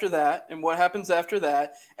happens after that? And what happens after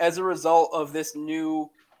that as a result of this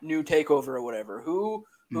new takeover or whatever? Who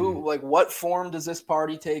what form does this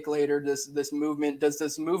party take later? Does this movement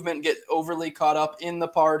get overly caught up in the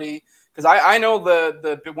party? Because I know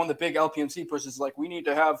the one of the big LPMC pushes we need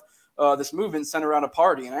to have this movement centered around a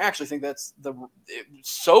party, and I actually think that's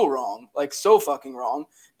so wrong, so fucking wrong.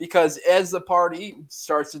 Because as the party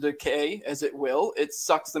starts to decay, as it will, it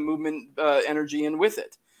sucks the movement energy in with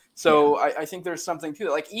it. So I think there's something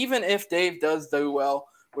to it. Even if Dave does do well,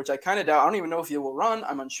 which I kind of doubt. I don't even know if he will run.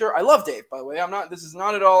 I'm unsure. I love Dave, by the way. This is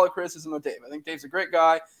not at all a criticism of Dave. I think Dave's a great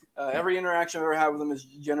guy. Every interaction I've ever had with him has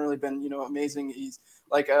generally been, amazing. He's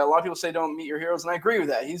a lot of people say don't meet your heroes, and I agree with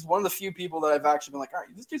that. He's one of the few people that I've actually been all right,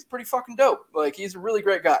 this dude's pretty fucking dope. He's a really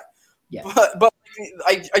great guy. Yeah. But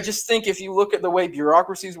I just think if you look at the way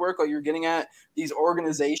bureaucracies work, you're getting at these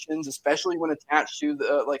organizations, especially when attached to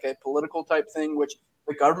a political type thing, which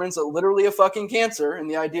the government's literally a fucking cancer, and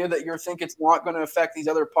the idea that you think it's not going to affect these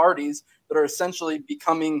other parties that are essentially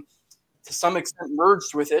becoming, to some extent,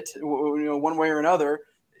 merged with it, one way or another.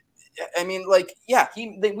 I mean,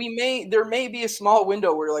 there may be a small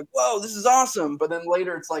window where you're whoa, this is awesome, but then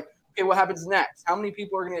later it's okay, what happens next? How many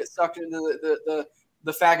people are going to get sucked into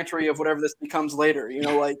the faggotry of whatever this becomes later?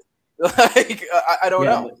 I don't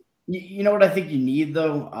know. You know what I think you need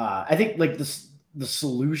though? I think the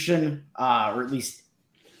solution, or at least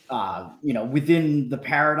within the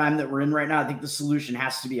paradigm that we're in right now, I think the solution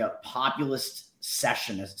has to be a populist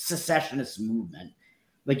secessionist movement.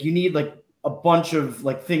 You need a bunch of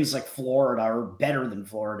like things like Florida are better than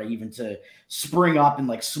Florida, even to spring up in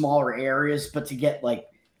like smaller areas, but to get like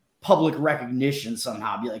public recognition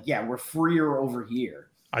somehow, be like, yeah, we're freer over here.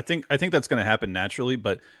 I think that's going to happen naturally,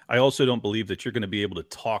 but I also don't believe that you're going to be able to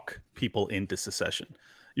talk people into secession.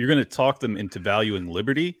 You're going to talk them into valuing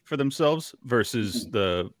liberty for themselves versus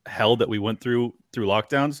the hell that we went through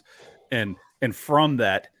lockdowns. And from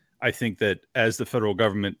that, I think that as the federal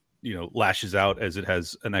government, lashes out as it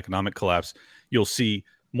has an economic collapse, you'll see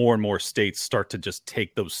more and more states start to just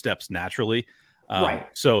take those steps naturally. Right.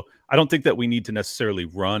 So I don't think that we need to necessarily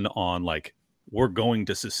run on like, we're going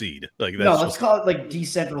to secede. Like that's let's call it like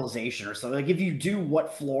decentralization or something. Like if you do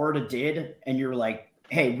what Florida did and you're like,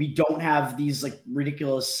 hey, we don't have these like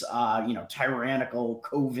ridiculous, tyrannical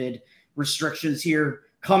COVID restrictions here.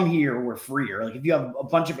 Come here, we're freer. Like if you have a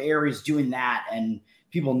bunch of areas doing that and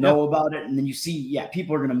people know about it, and then you see,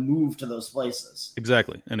 people are going to move to those places.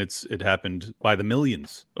 Exactly. And it happened by the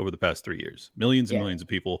millions over the past 3 years. Millions and millions of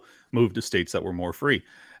people moved to states that were more free.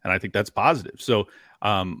 And I think that's positive. So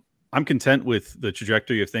I'm content with the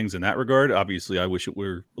trajectory of things in that regard. Obviously, I wish it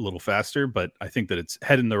were a little faster, but I think that it's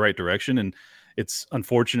heading in the right direction. And it's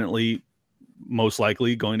unfortunately most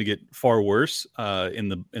likely going to get far worse in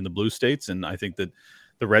the blue states. And I think that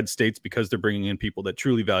the red states, because they're bringing in people that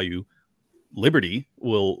truly value liberty,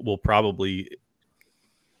 will probably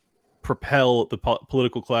propel the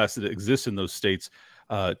political class that exists in those states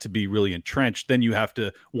to be really entrenched. Then you have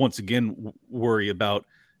to once again worry about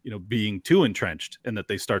being too entrenched and that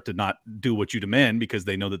they start to not do what you demand because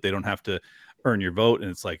they know that they don't have to earn your vote. And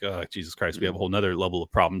it's like, oh, Jesus Christ, we have a whole nother level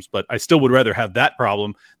of problems. But I still would rather have that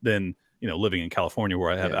problem than living in California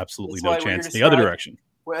where I have absolutely no chance in the other direction.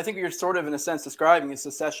 Well, I think you're sort of, in a sense, describing is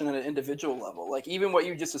secession at an individual level. Like, even what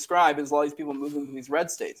you just described is all these people moving to these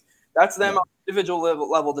red states. That's them on individual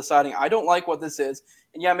level deciding, I don't like what this is.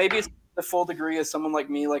 And maybe it's the full degree as someone like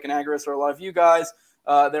me, like an agorist, or a lot of you guys.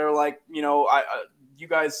 They're like, you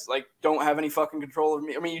guys like don't have any fucking control over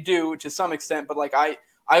me. I mean, you do to some extent, but like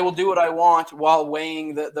I will do what I want while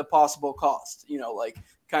weighing the possible cost.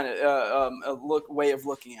 Kind of a way of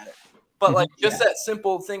looking at it. But like just that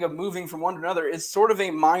simple thing of moving from one to another is sort of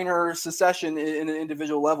a minor secession in an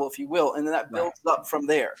individual level, if you will. And then that builds up from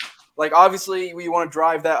there. Like, obviously, we want to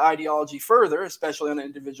drive that ideology further, especially on an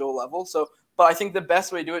individual level. But I think the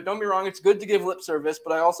best way to do it, don't be wrong, it's good to give lip service.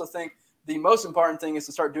 But I also think the most important thing is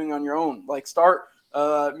to start doing it on your own. Like, start,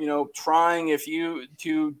 trying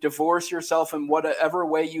to divorce yourself in whatever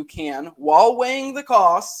way you can while weighing the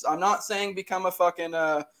costs. I'm not saying become a fucking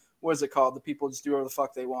what is it called? The people just do whatever the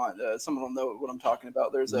fuck they want. Someone will know what I'm talking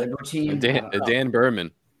about. There's a Dan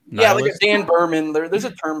Berman. Yeah, like a Dan Berman. There's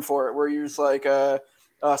a term for it where you're just like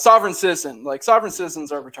sovereign citizen. Like, sovereign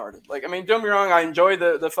citizens are retarded. Like, I mean, don't be wrong. I enjoy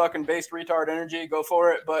the fucking based retard energy. Go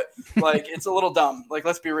for it. But like, it's a little dumb. Like,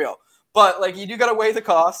 let's be real. But like, you do got to weigh the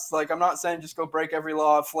costs. Like, I'm not saying just go break every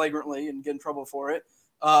law flagrantly and get in trouble for it.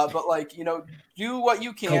 But like, do what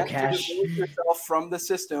you can to remove yourself from the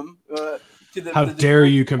system. How dare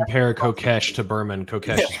you compare Kokesh to Berman?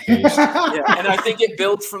 Kokesh is based. And I think it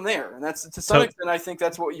builds from there. And that's, to some extent, I think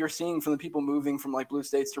that's what you're seeing from the people moving from like blue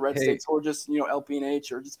states to red states, or just, LP and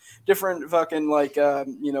H, or just different fucking like,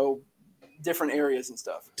 different areas and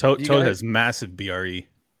stuff. Toad has massive BRE.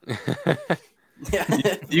 Do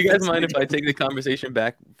you guys mind if I take the conversation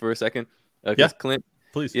back for a second? Clint,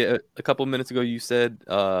 please. Yeah, a couple minutes ago you said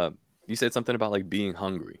something about like being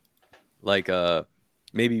hungry, like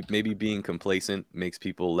maybe being complacent makes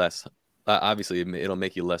people less. Obviously, it'll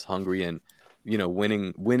make you less hungry, and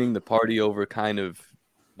winning the party over kind of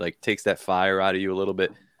like takes that fire out of you a little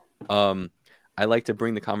bit. I like to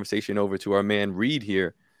bring the conversation over to our man Reed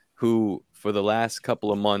here, who for the last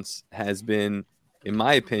couple of months has been, in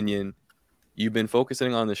my opinion, you've been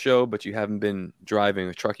focusing on the show, but you haven't been driving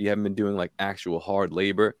a truck. You haven't been doing like actual hard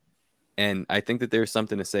labor. And I think that there's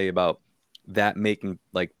something to say about that making,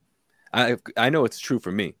 like, I know it's true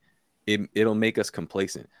for me. It'll make us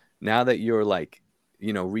complacent. Now that you're like,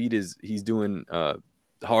 Reed he's doing what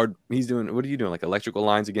are you doing? Like electrical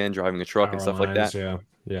lines again, driving a truck Power and stuff lines, like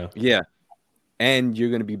that. Yeah. And you're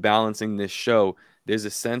going to be balancing this show. There's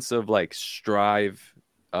a sense of like strive.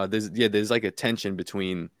 There's like a tension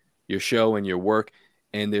between your show and your work,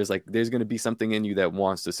 and there's going to be something in you that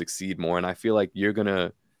wants to succeed more. And I feel like you're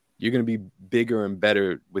gonna be bigger and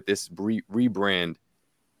better with this rebrand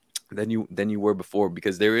than you were before,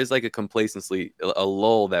 because there is like a complacency, a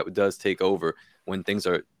lull that does take over when things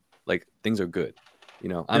are good.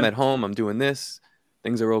 I'm at home, I'm doing this,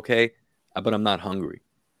 things are okay, but I'm not hungry.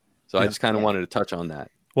 So I just kind of wanted to touch on that.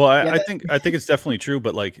 Well, I think it's definitely true,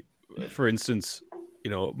 but like, for instance,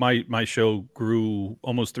 my show grew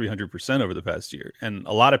almost 300% over the past year, and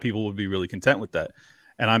a lot of people would be really content with that,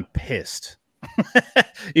 and I'm pissed.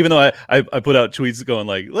 Even though I put out tweets going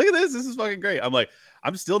like, look at this is fucking great. I'm like,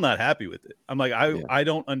 I'm still not happy with it. I'm like, I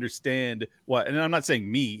don't understand why, and I'm not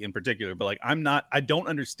saying me in particular, but like I don't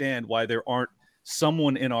understand why there aren't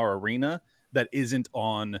someone in our arena that isn't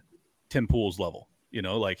on Tim Pool's level.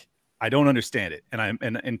 Like I don't understand it. And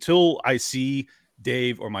until I see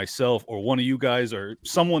Dave or myself or one of you guys or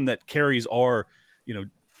someone that carries our,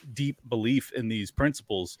 deep belief in these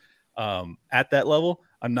principles at that level,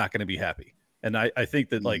 I'm not going to be happy. And I think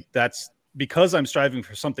that like that's because I'm striving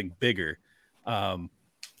for something bigger.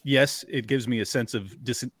 Yes, it gives me a sense of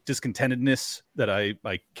discontentedness that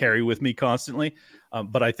I carry with me constantly.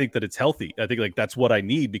 But I think that it's healthy. I think like that's what I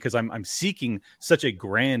need because I'm seeking such a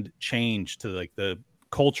grand change to like the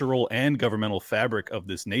cultural and governmental fabric of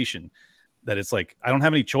this nation that it's like I don't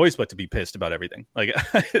have any choice but to be pissed about everything. Like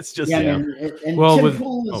it's just And Tim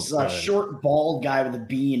Pool is a short, bald guy with a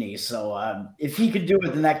beanie. So if he could do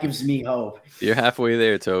it, then that gives me hope. You're halfway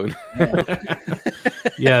there, Toad.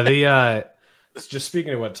 Yeah, just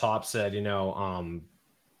speaking of what Top said, I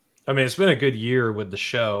mean, it's been a good year with the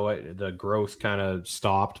show. The growth kind of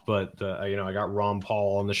stopped, but I got Ron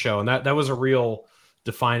Paul on the show, and that was a real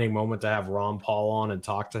defining moment to have Ron Paul on and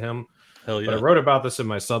talk to him. Hell yeah. But I wrote about this in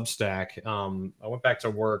my Substack. I went back to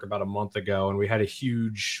work about a month ago, and we had a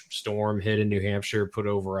huge storm hit in New Hampshire, put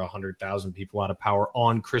over 100,000 people out of power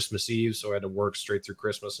on Christmas Eve. So I had to work straight through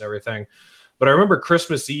Christmas and everything. But I remember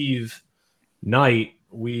Christmas Eve night,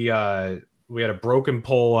 we had a broken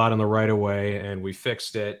pole out in the right of way, and we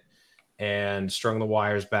fixed it and strung the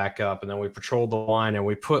wires back up. And then we patrolled the line, and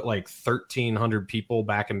we put like 1,300 people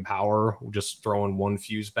back in power, just throwing one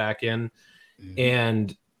fuse back in. Mm-hmm.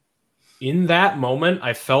 And in that moment,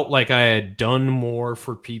 I felt like I had done more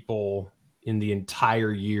for people in the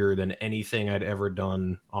entire year than anything I'd ever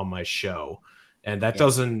done on my show. And that's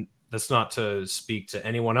not to speak to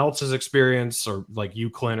anyone else's experience or like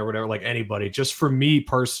you, Clint, or whatever, like anybody. Just for me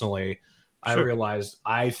personally, I realized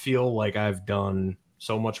I feel like I've done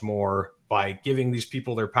so much more by giving these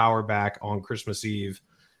people their power back on Christmas Eve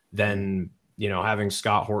than, having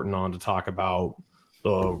Scott Horton on to talk about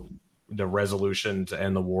the resolution to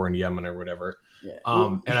end the war in Yemen or whatever. Yeah.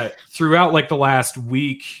 And I throughout like the last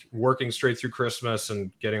week working straight through Christmas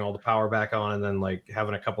and getting all the power back on and then like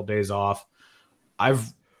having a couple days off,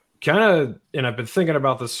 I've been thinking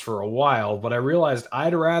about this for a while, but I realized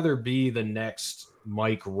I'd rather be the next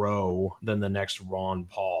Mike Rowe than the next Ron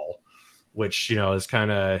Paul, which, is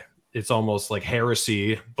kind of, it's almost like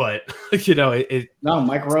heresy, but no,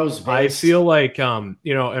 Mike Rowe's based. I feel like,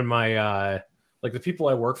 in my, like the people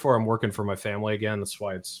I work for, I'm working for my family again. That's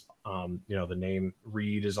why it's, the name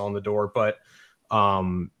Reed is on the door. But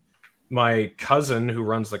my cousin who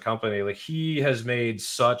runs the company, like he has made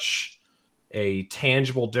such a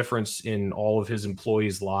tangible difference in all of his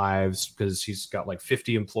employees' lives because he's got like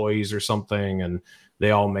 50 employees or something, and they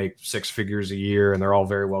all make 6 figures a year, and they're all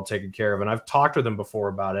very well taken care of. And I've talked with him before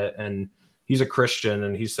about it, and he's a Christian,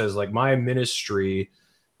 and he says like my ministry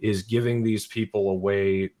is giving these people a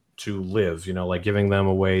way to live, like giving them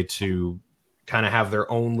a way to kind of have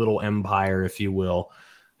their own little empire, if you will.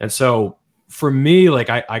 And so for me, like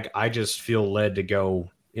I just feel led to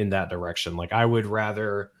go in that direction. Like I would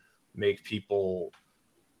rather make people,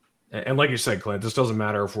 and like you said, Clint, this doesn't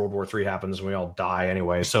matter if World War III happens and we all die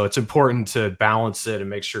anyway. So it's important to balance it and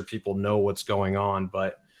make sure people know what's going on.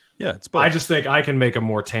 But yeah, it's both. I just think I can make a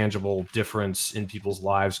more tangible difference in people's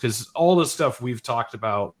lives because all the stuff we've talked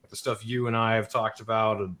about, the stuff you and I have talked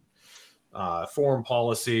about, foreign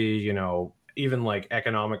policy, even like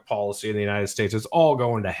economic policy in the United States, it's all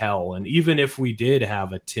going to hell. And even if we did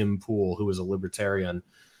have a Tim Pool who was a libertarian,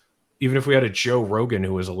 even if we had a Joe Rogan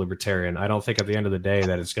who was a libertarian, I don't think at the end of the day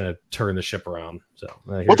that it's going to turn the ship around. So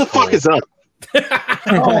what the fuck is up?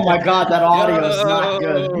 Oh my God, that audio is not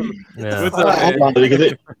good.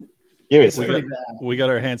 Yeah. We got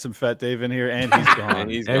our handsome fat Dave in here, and he's gone.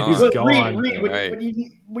 He's gone. Reed,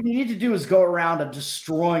 what you need to do is go around and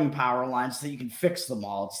destroying power lines so that you can fix them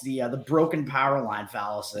all. It's the broken power line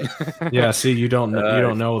fallacy. Yeah, see, you don't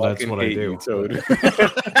know that's what I do.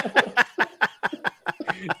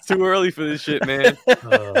 It's too early for this shit, man.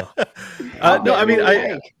 No, I mean,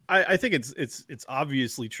 I think it's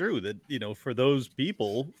obviously true that for those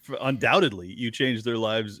people, undoubtedly, you changed their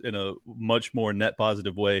lives in a much more net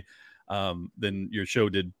positive way than your show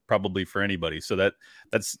did probably for anybody. So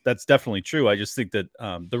that's definitely true. I just think that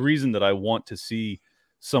the reason that I want to see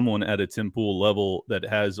someone at a Tim Pool level that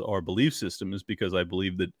has our belief system is because I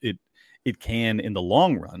believe that it can in the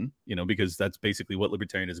long run, because that's basically what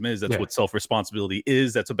libertarianism is. That's what self-responsibility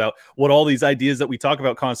is. That's about what all these ideas that we talk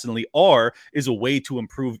about constantly is a way to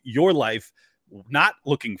improve your life, not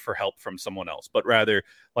looking for help from someone else, but rather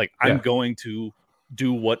like I'm going to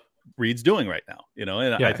do what Reed's doing right now, and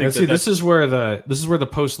I think this is where the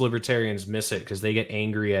post-libertarians miss it, because they get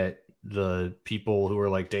angry at the people who are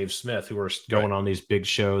like Dave Smith, who are going on these big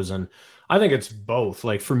shows. And I think it's both.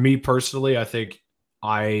 Like for me personally, I think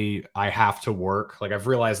I have to work. Like I've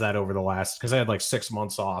realized that over the last, because I had like 6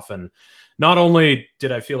 months off, and not only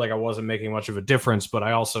did I feel like I wasn't making much of a difference, but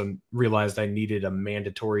I also realized I needed a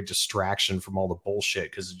mandatory distraction from all the bullshit,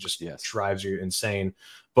 because it just drives you insane.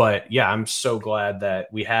 But yeah, I'm so glad that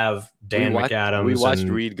we have Dan McAdams. We watched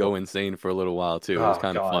Reed go insane for a little while too. It was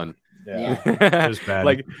kind of fun. Yeah. It was bad.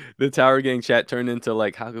 Like the Tower Gang chat turned into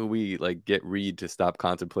like, how can we like get Reed to stop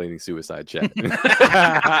contemplating suicide chat?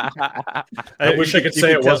 I wish I could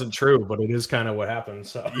say it wasn't true, but it is kind of what happened.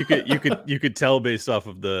 So you could tell based off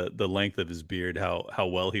of the length of his beard how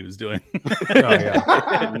well he was doing.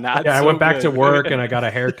 I went back to work and I got a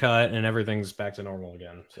haircut and everything's back to normal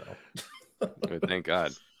again. So good, thank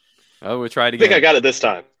God. Oh, we'll try it again. I think I got it this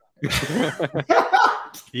time.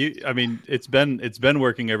 It's been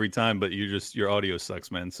working every time, but your audio sucks,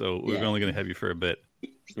 man. So we're only going to have you for a bit.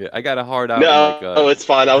 Yeah, I got a hard out. No, it's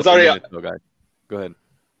fine. I was already. Go ahead.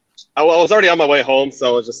 I was already on my way home, so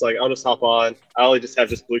I was just like, I'll just hop on. I only just have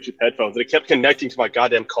Bluetooth headphones, and it kept connecting to my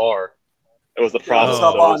goddamn car. It was the problem.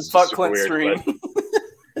 Hop on, fuck Clint stream.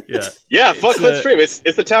 Yeah, fuck Clint stream. It's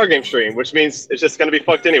the Tower Game stream, which means it's just going to be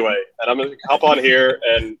fucked anyway. And I'm going to hop on here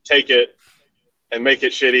and take it and make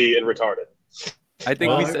it shitty and retarded. I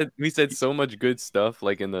think we said so much good stuff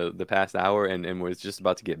like in the past hour, and we're just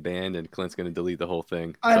about to get banned, and Clint's going to delete the whole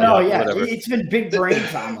thing. I know, it's been big brain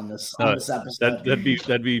time on this episode.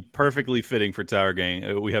 That'd be perfectly fitting for Tower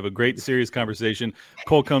Gang. We have a great serious conversation.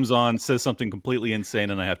 Cole comes on, says something completely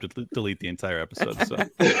insane, and I have to delete the entire episode. So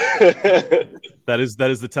that is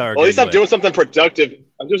the Tower Gang. Well, at least I'm doing something productive.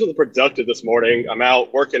 I'm doing something productive this morning. I'm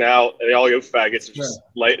out working out, and all you faggots are just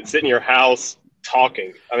sitting in your house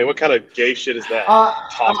talking. I mean, what kind of gay shit is that?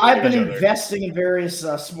 I've been investing in various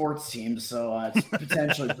sports teams, so it's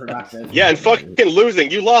potentially productive. Yeah, and fucking losing.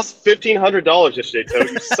 You lost $1,500 yesterday, Toad.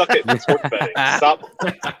 You suck at sports betting. Stop.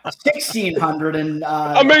 $1,600 and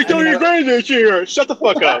I made $30,000 this year. Shut the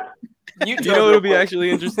fuck up. You know what would be actually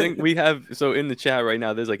interesting? We have in the chat right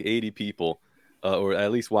now. There's like 80 people, or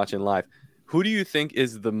at least watching live. Who do you think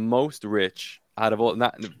is the most rich out of all?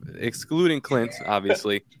 Not excluding Clint,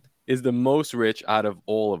 obviously. Is the most rich out of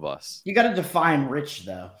all of us. You got to define rich,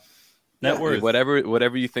 though. Net worth.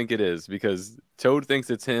 Whatever you think it is, because Toad thinks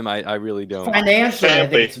it's him. I really don't. Financially, I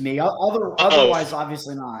think it's me. Otherwise,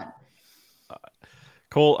 obviously not.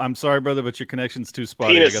 Cole, I'm sorry, brother, but your connection's too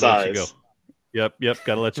spotty. Penis I gotta size. let you go. Yep,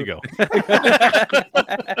 gotta let you go.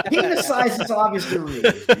 Penis size is obviously Reed.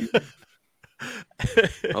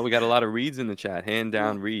 Oh, we got a lot of Reeds in the chat. Hands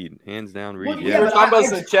down Reed. Well, we were talking about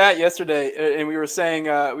this in the chat yesterday, and we were saying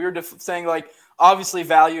saying like obviously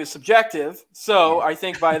value is subjective. So I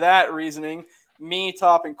think by that reasoning, me,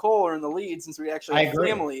 Top, and Cole are in the lead since we actually have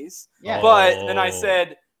families. Yeah. But then I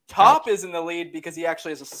said Top is in the lead because he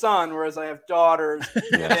actually has a son, whereas I have daughters,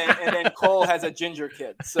 and then Cole has a ginger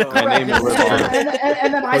kid. So and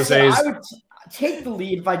then I said I would take the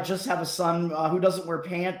lead if I just have a son who doesn't wear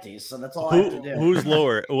panties. So that's all I have to do. Who's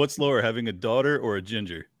lower? What's lower, having a daughter or a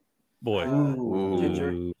ginger boy?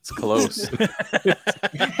 Ginger. It's close.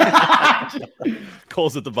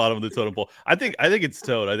 Cole's at the bottom of the totem pole. I think it's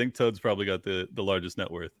Toad. I think Toad's probably got the largest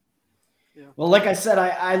net worth. Yeah. Well, like I said,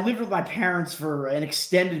 I lived with my parents for an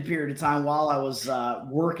extended period of time while I was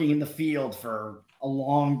working in the field for a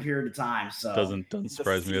long period of time. So doesn't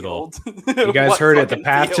surprise me at all. You guys heard it. The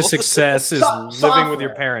path to success is living with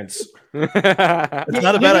your parents. It's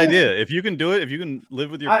not a bad idea. If you can do it, if you can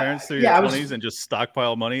live with your parents through your 20s and just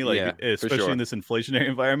stockpile money, especially in this inflationary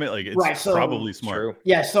environment, it's probably smart. True.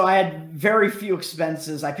 Yeah, so I had very few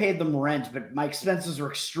expenses. I paid them rent, but my expenses were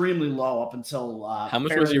extremely low up until how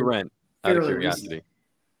much was your rent? Out of curiosity.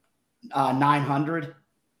 $900.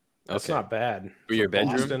 That's not bad for your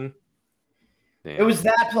bedroom. It was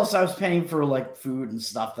that plus I was paying for like food and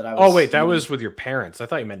stuff that I was. Oh wait, that was with your parents. I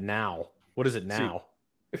thought you meant now. What is it now?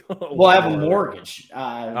 Well, I have a mortgage.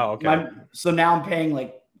 Okay. So now I'm paying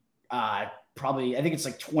like probably I think it's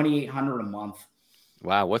like $2,800 a month.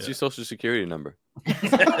 Wow, what's your social security number?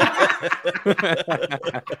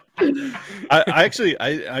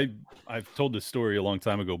 I've told this story a long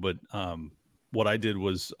time ago, but what I did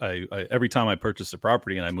was I every time I purchased a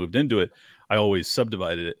property and I moved into it, I always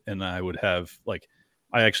subdivided it, and I would have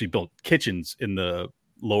I actually built kitchens in the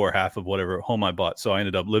lower half of whatever home I bought. So I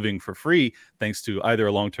ended up living for free thanks to either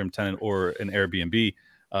a long-term tenant or an Airbnb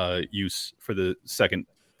use for the second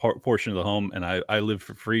portion of the home. And I lived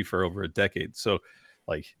for free for over a decade. So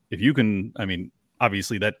like if you can, I mean,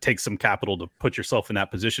 obviously that takes some capital to put yourself in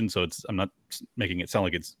that position. So I'm not making it sound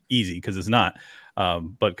like it's easy because it's not.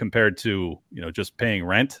 But compared to, just paying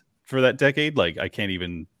rent for that decade, like I can't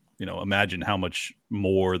even, imagine how much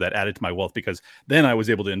more that added to my wealth, because then I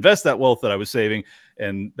was able to invest that wealth that I was saving,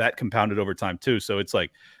 and that compounded over time too. So it's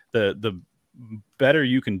like the better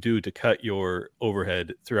you can do to cut your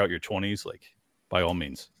overhead throughout your 20s, like by all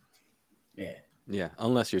means. Yeah.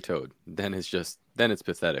 Unless you're Toad, then it's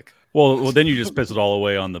pathetic. Well, then you just piss it all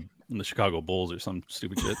away on the Chicago Bulls or some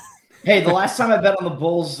stupid shit. Hey, the last time I bet on the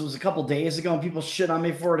Bulls was a couple days ago, and people shit on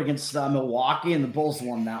me for it against Milwaukee, and the Bulls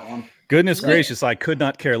won that one. Goodness gracious, I could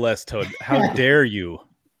not care less, Toad. How dare you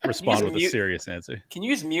respond with a serious answer? Can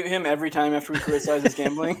you just mute him every time after we criticize his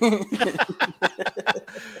gambling?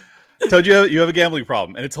 Told you have a gambling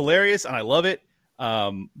problem, and it's hilarious, and I love it.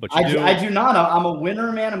 But I do not. I'm a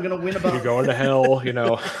winner, man. I'm gonna win about. You're going to hell,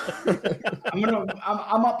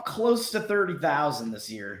 I'm up close to 30,000 this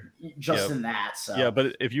year, just in that. So yeah,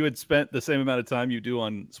 but if you had spent the same amount of time you do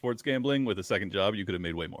on sports gambling with a second job, you could have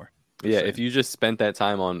made way more. Yeah, if you just spent that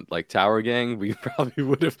time on like Tower Gang, we probably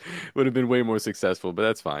would have been way more successful. But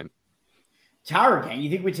that's fine. Tower Gang, you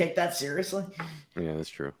think we take that seriously? Yeah, that's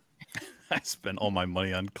true. I spent all my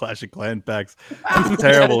money on Clash of Clans packs. That's a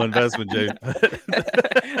terrible investment, Jay.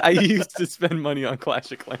 I used to spend money on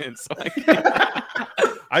Clash of Clans. So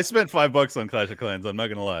I spent $5 on Clash of Clans. I'm not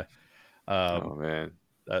gonna lie. Oh man,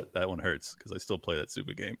 that one hurts because I still play that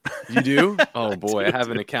stupid game. You do? Oh boy, I have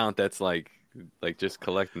an account that's like just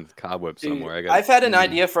collecting cobwebs somewhere. I've had an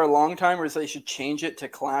idea for a long time where they should change it to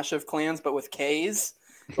Clash of Clans, but with K's.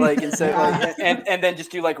 Like instead, and then just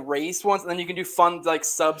do like race ones, and then you can do fun like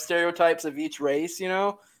sub stereotypes of each race.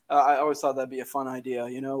 I always thought that'd be a fun idea.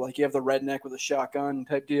 Like you have the redneck with a shotgun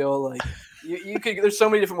type deal. Like you could. There's so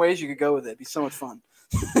many different ways you could go with it. It'd be so much fun.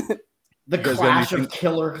 The Clash of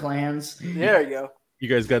Killer Clans. There you go. You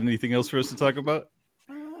guys got anything else for us to talk about?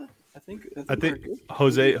 I think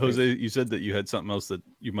Jose, you said that you had something else that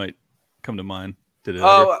you might come to mind.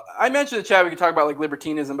 I mentioned in the chat we could talk about like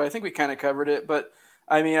libertinism, but I think we kind of covered it. But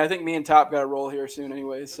I mean, I think me and Top got a roll here soon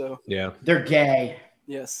anyway. So yeah, they're gay.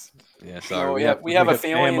 Yes. Yeah. Sorry. We have a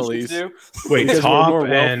family to Wait, Top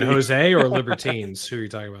and Jose or libertines? Who are you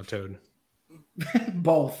talking about, Toad?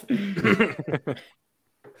 Both.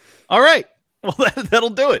 All right. Well, that'll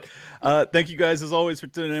do it. Thank you guys as always for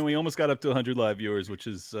tuning in. We almost got up to 100 live viewers, which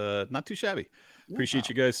is not too shabby. Appreciate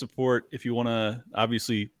you guys' support. If you want to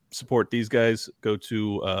obviously support these guys, go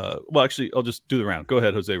to well, actually, I'll just do the round. Go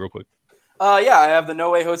ahead, Jose, real quick. Yeah, I have the No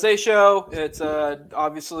Way Jose show. It's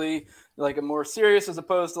obviously like a more serious as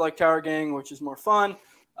opposed to like Tower Gang, which is more fun.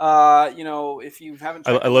 If you haven't,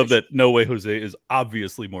 I love that No Way Jose is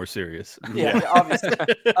obviously more serious. Yeah, obviously.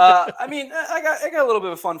 I mean, I got a little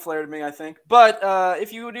bit of fun flair to me, I think. But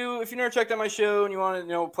if you never checked out my show and you want to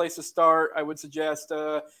know a place to start, I would suggest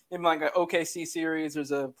maybe like an OKC series.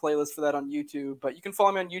 There's a playlist for that on YouTube. But you can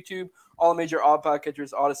follow me on YouTube, all the major odd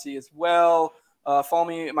podcatchers, Odyssey as well. Follow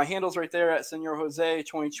me. My handle's right there at Senor Jose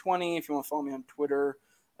 2020. If you want to follow me on Twitter,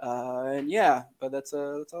 but that's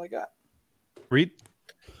all I got. Reed.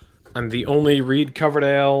 I'm the only Reed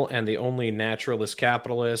Coverdale and the only naturalist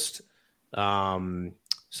capitalist. So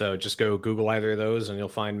just go Google either of those and you'll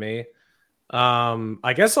find me.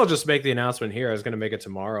 I guess I'll just make the announcement here. I was going to make it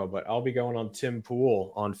tomorrow, but I'll be going on Tim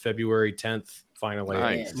Pool on February 10th. Finally,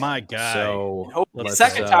 nice. My God. So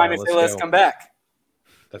second time if they let us come back.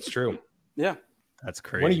 That's true. Yeah, that's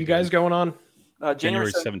crazy. When are you guys going going on?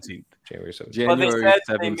 January 17th. January 17th. But they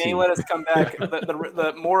said they may let us come back.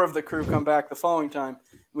 the more of the crew come back the following time.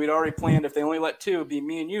 We'd already planned if they only let 2, it'd be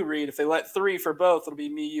me and you, Reed. If they let 3 for both, it'll be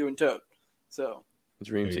me, you, and Toad. So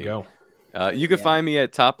dream team. Go. You can find me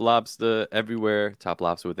at Top Lobster everywhere. Top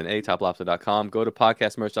Lobster with an A. TopLobster.com. Go to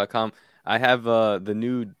podcastmerch.com. I have the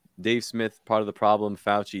new Dave Smith Part of the Problem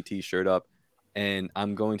Fauci T-shirt up, and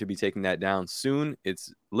I'm going to be taking that down soon.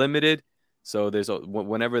 It's limited, so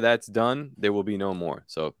whenever that's done, there will be no more.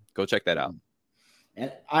 So go check that out.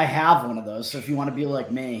 And I have one of those, so if you want to be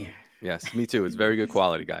like me. Yes, me too. It's very good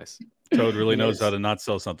quality, guys. Toad really knows how to not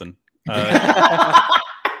sell something.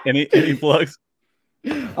 Any plugs?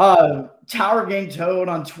 Tower Gang Toad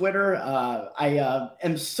on Twitter. I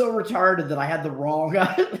am so retarded that I had the wrong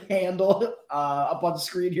handle up on the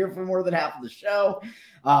screen here for more than half of the show.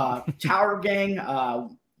 Tower Gang.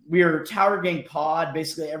 We are Tower Gang Pod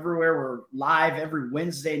basically everywhere. We're live every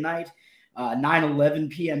Wednesday night. 9:11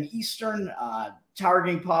 p.m. Eastern. Tower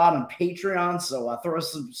Gang Pod on Patreon. So throw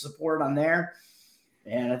us some support on there.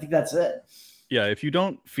 And I think that's it. Yeah, if you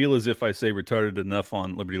don't feel as if I say retarded enough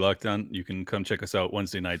on Liberty Lockdown, you can come check us out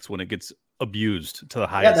Wednesday nights when it gets abused to the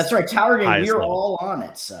highest. Yeah, that's right. Tower Gang, we are level. all on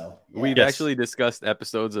it. So we've actually discussed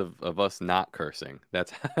episodes of us not cursing.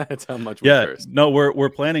 That's how much we curse. No, we're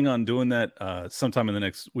planning on doing that sometime in the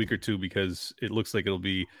next week or two, because it looks like it'll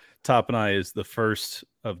be Top and I is the first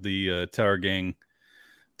of the Tower Gang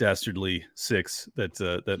dastardly 6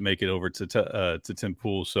 that make it over to Tim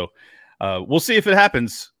Pool. So we'll see if it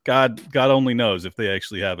happens. God only knows if they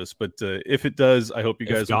actually have us. But if it does, I hope you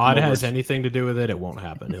guys. If God has anything to do with it, it won't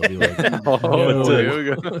happen. He'll be like,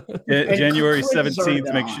 January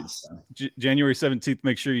 17th. January 17th.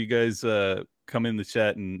 Make sure you guys come in the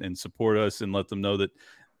chat and support us, and let them know that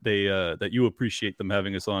that you appreciate them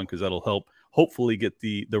having us on, because that'll help hopefully get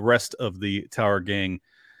the rest of the Tower Gang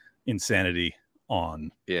insanity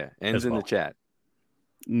on. Yeah, ends in the chat.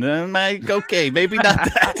 No, okay, maybe not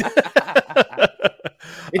that.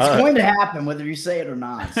 It's going to happen whether you say it or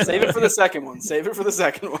not. So. Save it for the second one.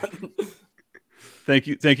 Thank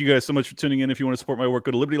you guys so much for tuning in. If you want to support my work,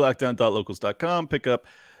 go to libertylockdown.locals.com. Pick up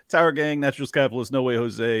Tower Gang, Naturalist Capitalist, No Way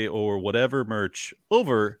Jose, or whatever merch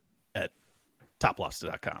over at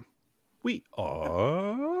toplobster.com. We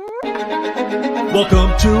are.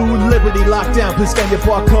 Welcome to Liberty Lockdown. Please scan your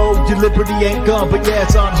barcode. Your liberty ain't gone, but yeah,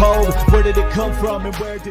 it's on hold. Where did it come from and where did